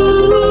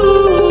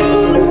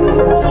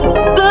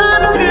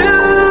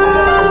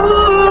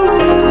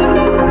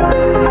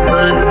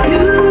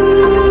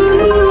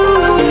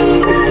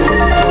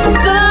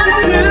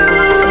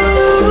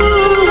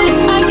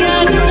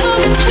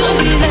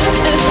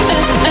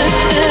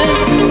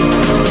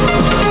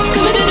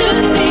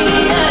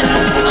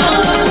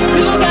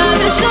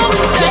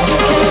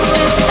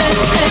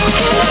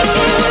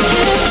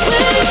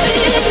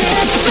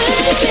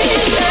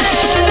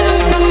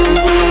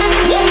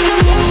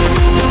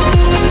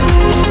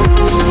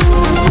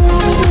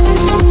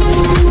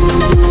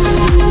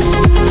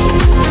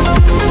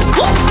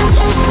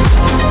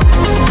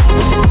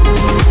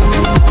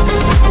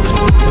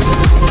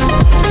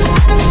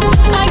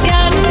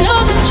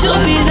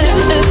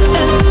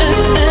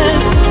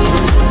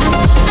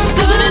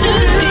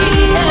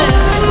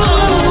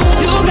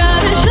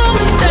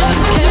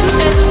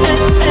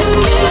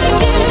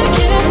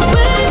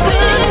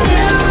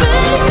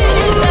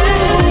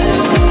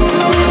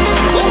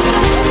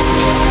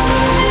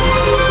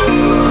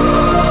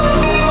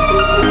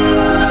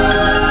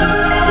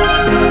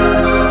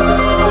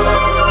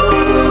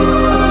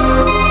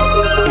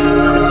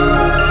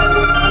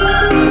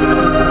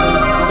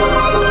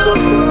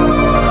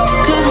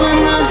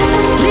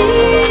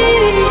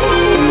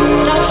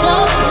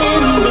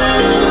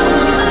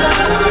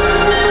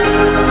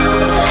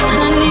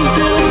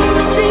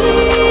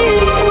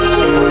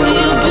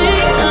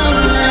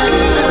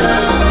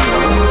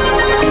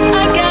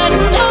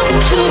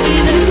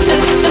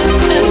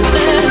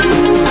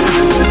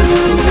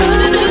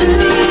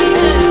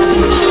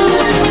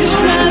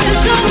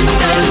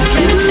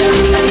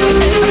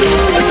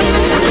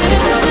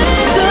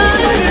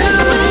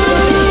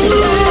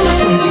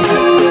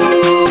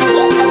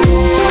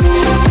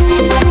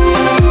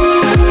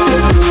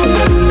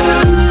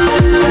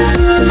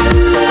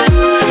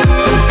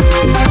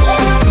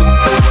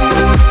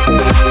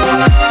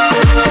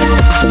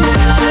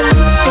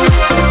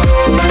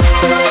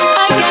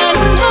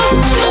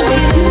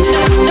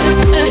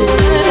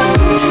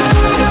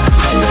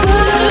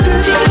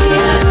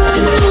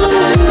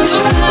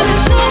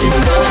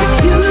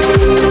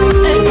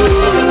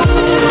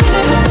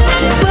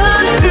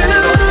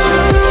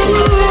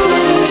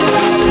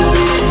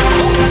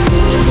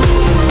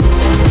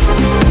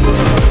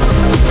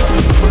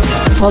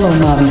 Follow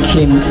Marvin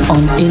Kim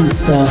on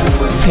Insta,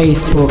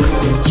 Facebook,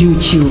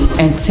 YouTube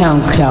and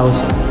SoundCloud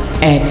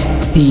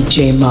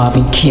 @DJ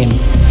Marvin Kim.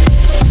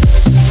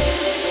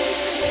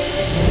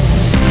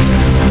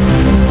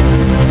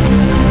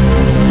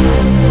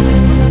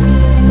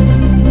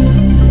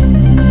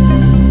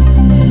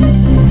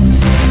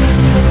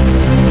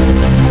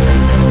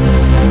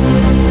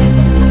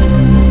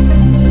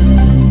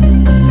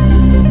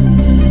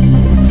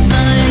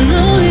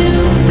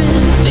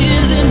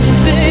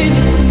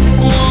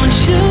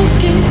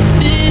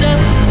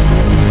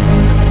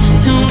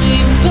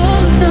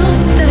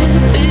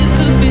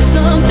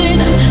 Something,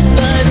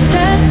 but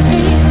that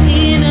ain't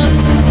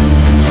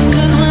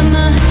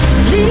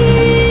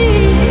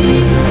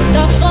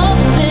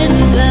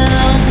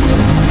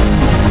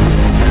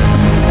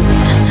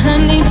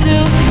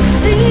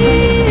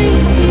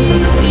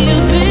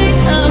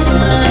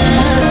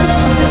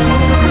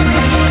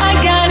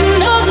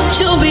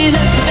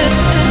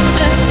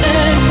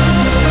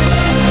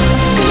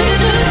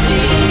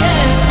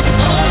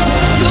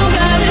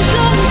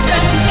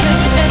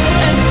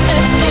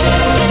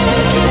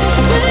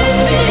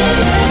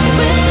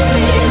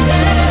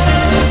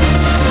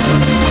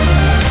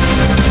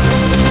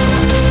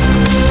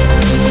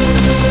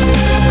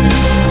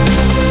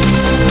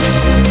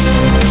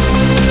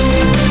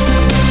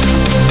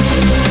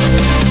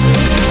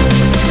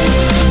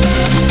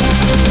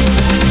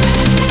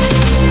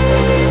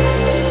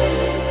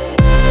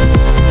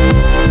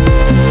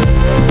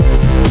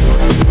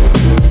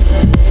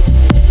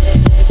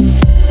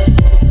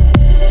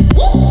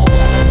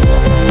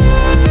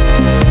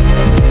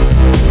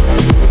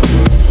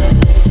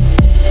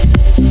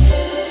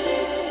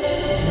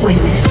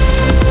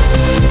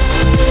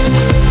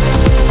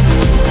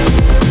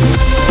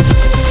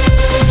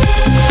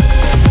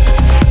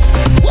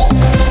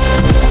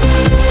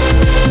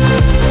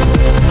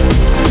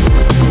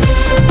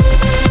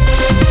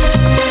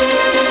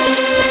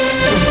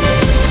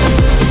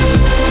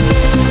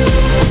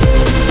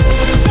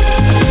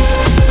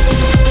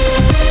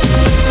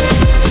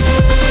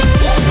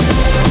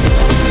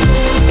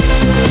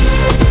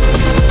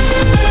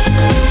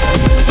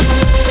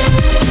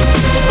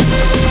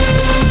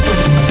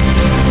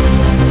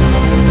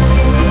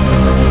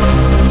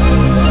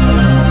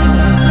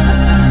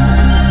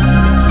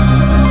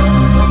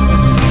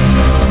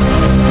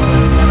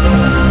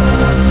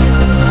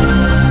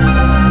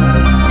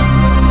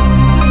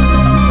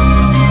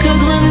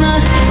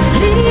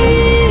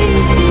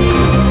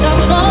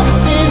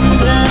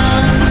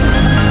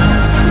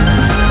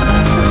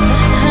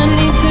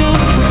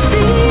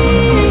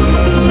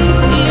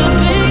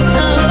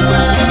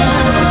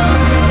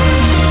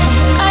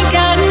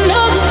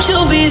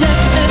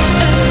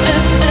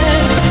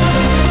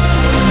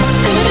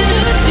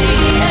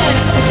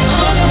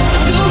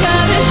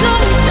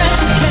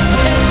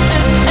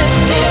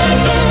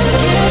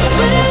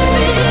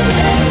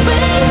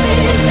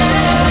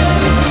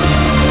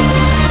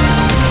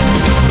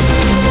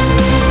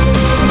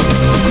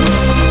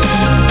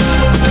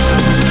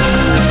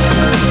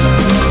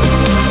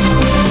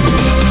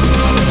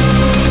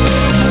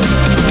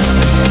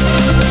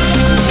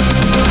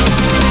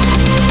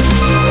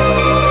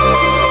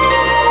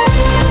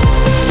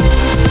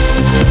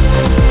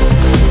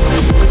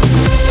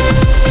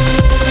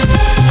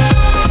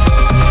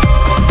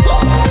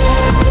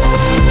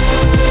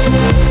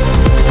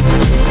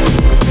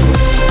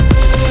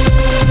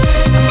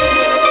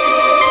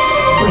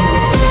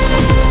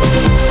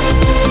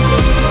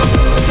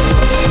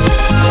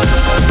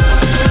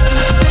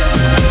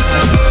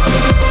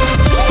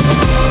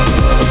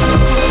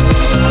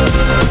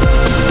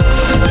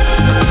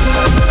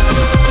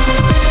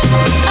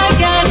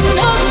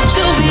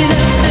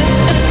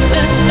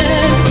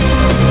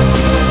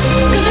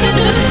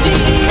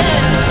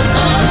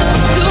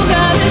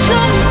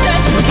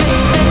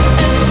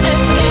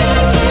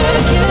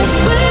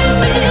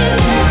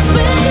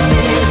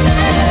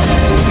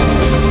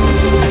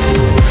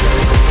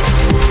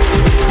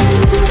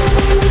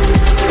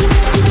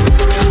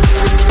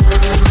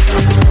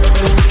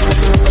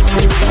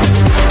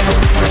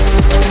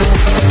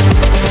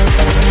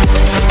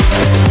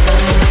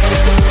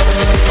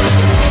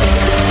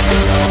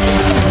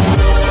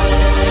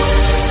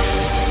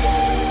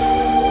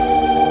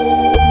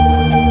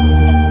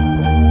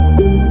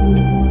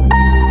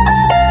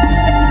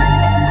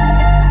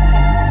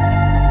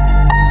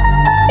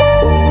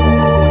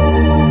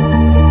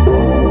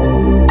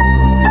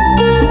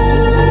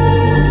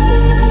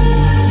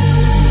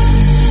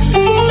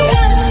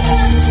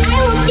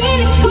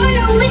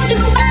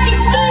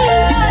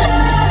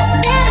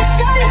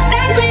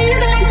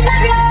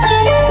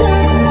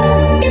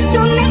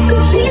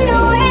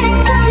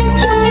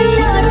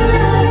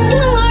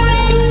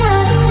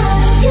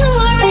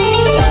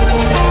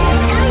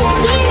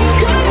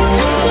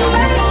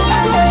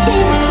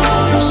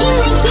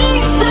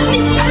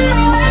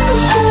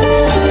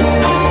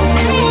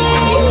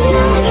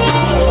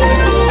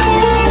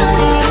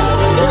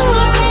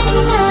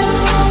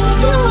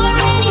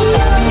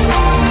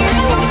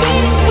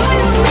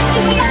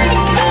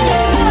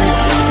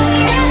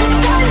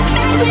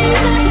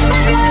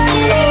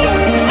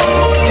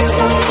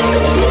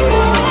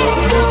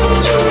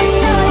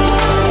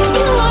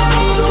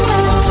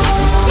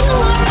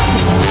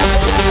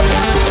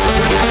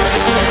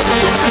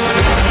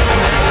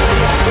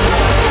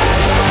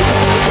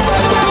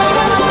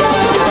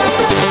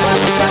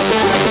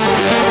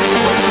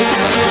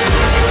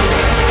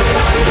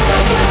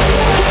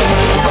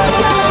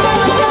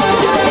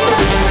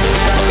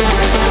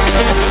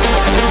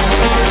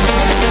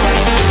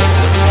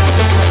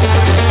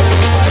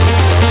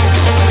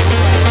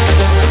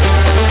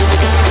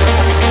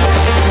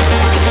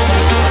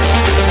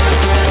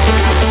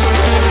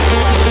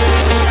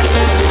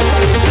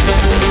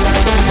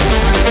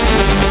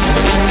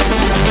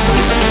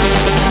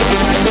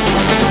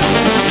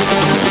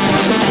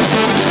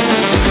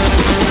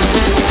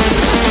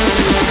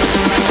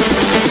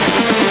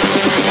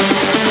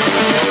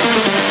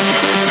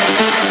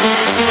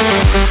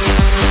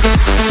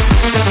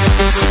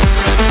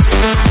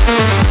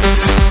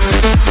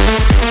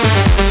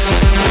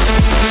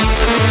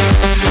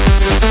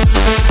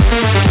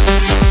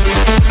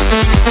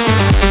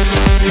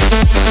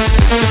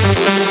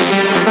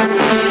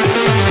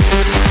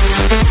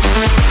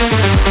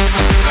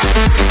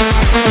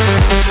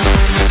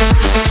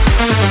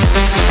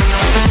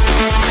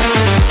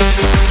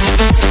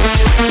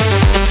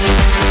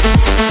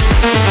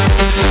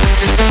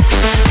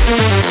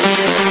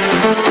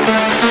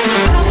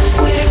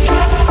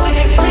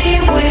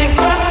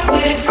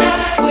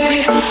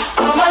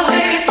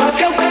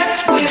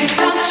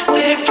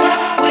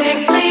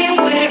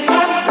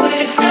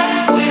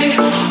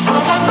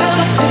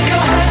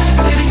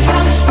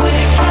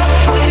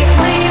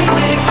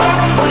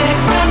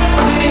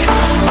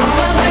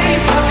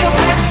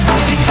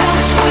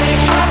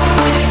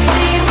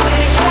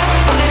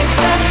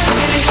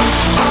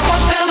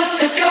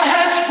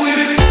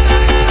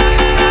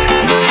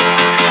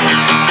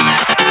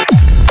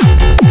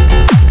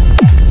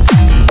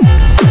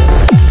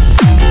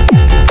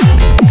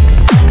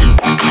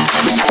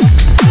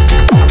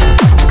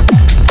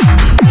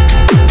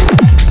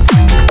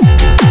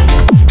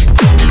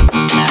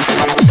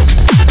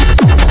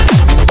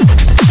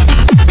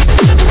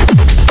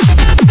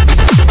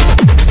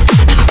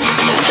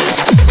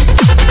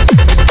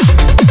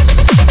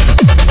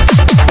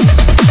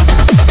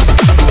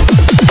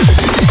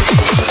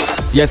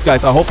Yes,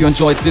 guys, I hope you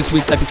enjoyed this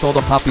week's episode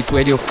of Heartbeats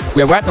Radio.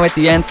 We are right now at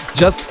the end.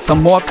 Just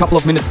some more couple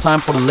of minutes time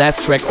for the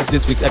last track of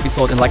this week's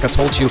episode. And like I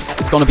told you,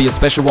 it's gonna be a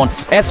special one,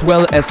 as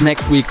well as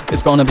next week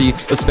is gonna be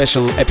a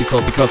special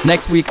episode, because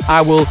next week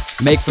I will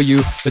make for you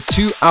a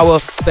 2-hour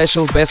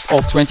special Best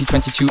of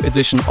 2022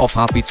 edition of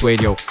Heartbeats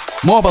Radio.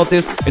 More about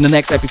this in the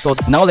next episode.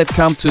 Now let's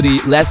come to the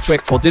last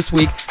track for this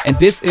week, and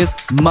this is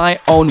my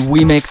own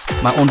remix,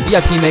 my own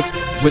VIP mix,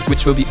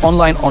 which will be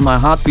online on my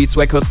Heartbeats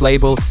Records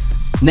label.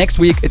 Next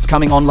week it's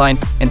coming online,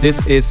 and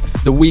this is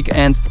The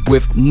Weeknd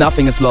with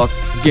Nothing Is Lost,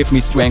 Give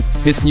Me Strength,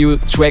 his new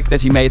track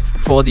that he made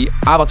for the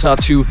Avatar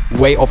 2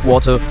 Way of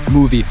Water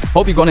movie.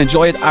 Hope you're gonna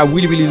enjoy it. I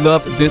really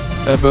love this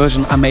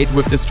version I made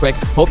with this track.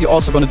 Hope you're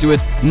also gonna do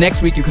it.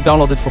 Next week you can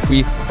download it for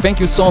free.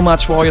 Thank you so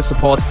much for all your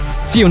support.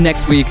 See you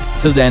next week.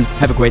 Till then,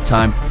 have a great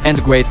time and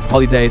a great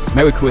holidays.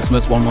 Merry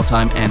Christmas one more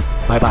time, and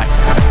bye bye.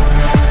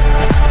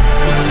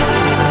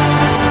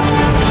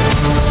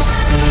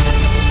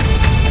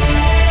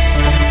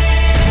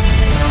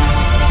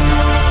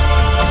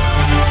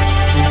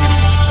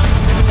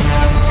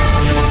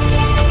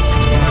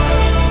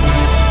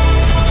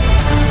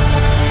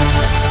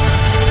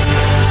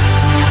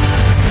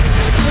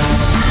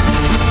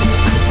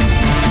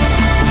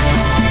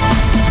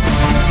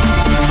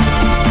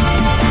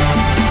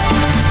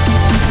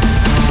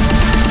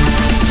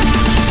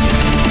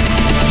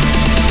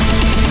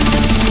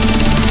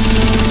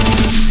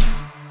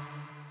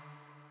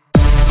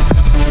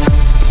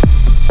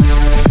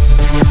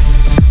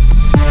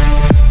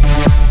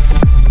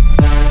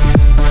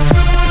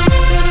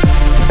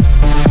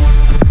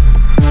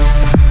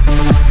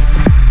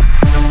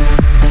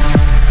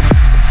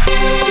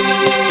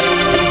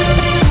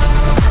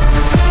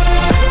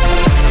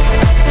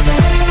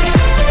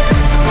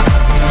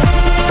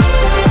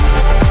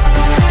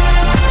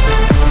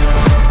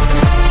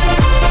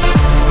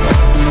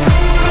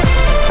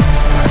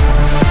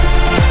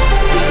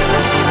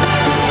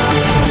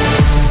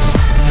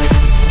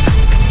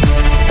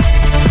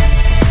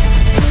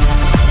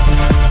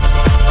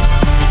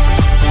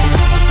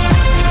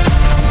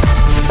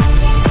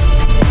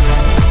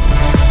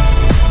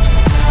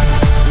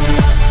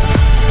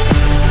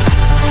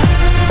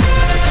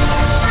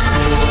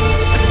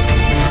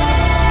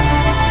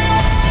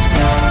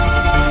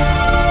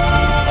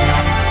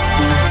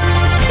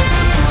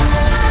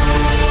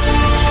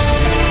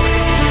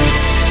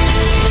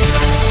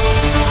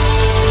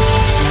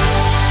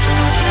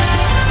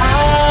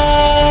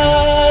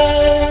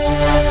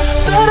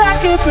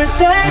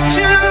 Protect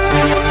you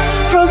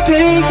from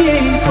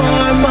paying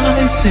for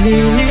my sins.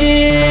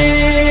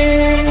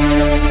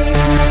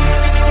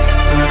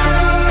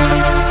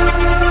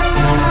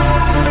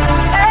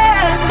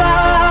 And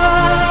I've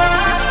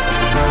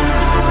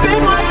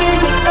been walking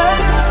this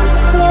earth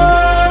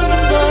long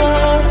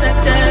enough that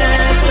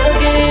dance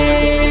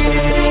again.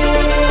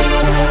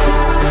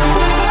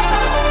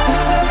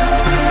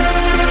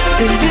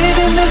 Been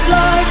living this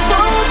life so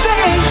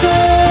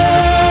patient.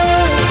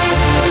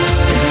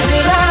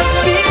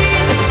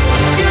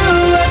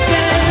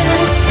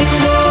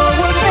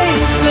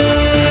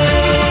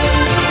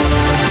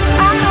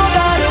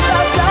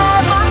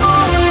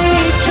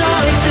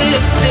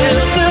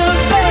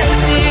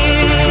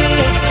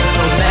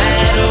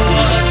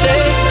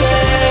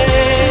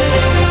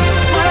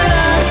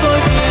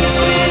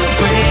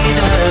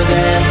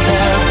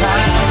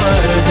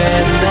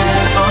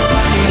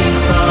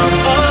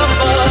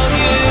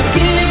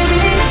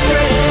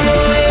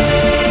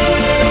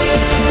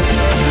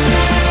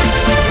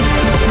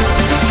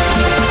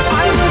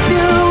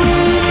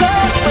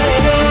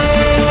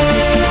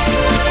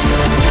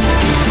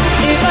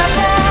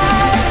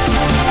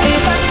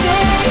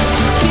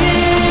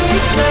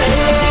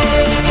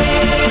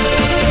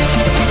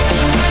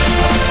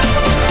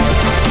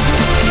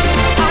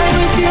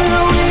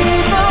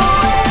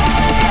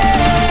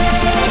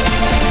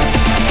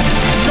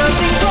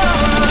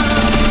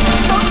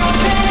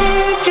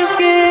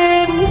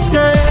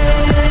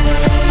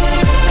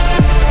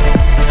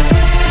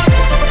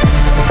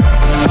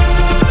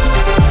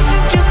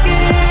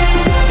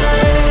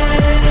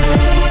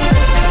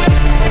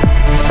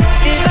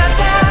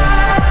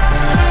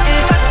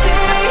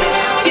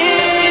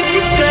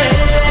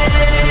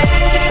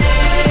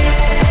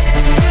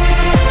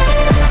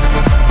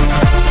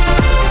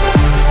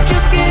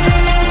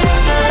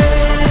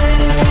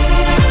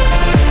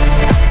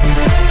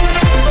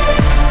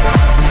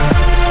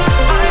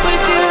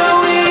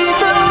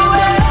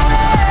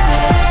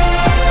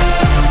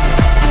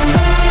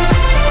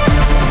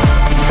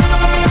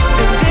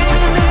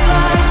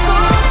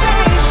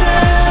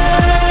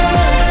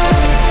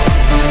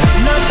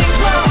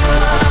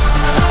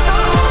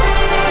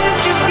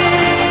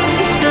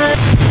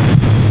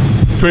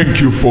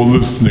 Thank you for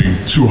listening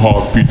to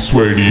Heartbeats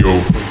Radio.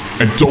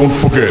 And don't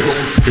forget,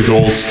 it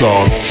all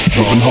starts with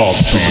a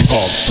heartbeat.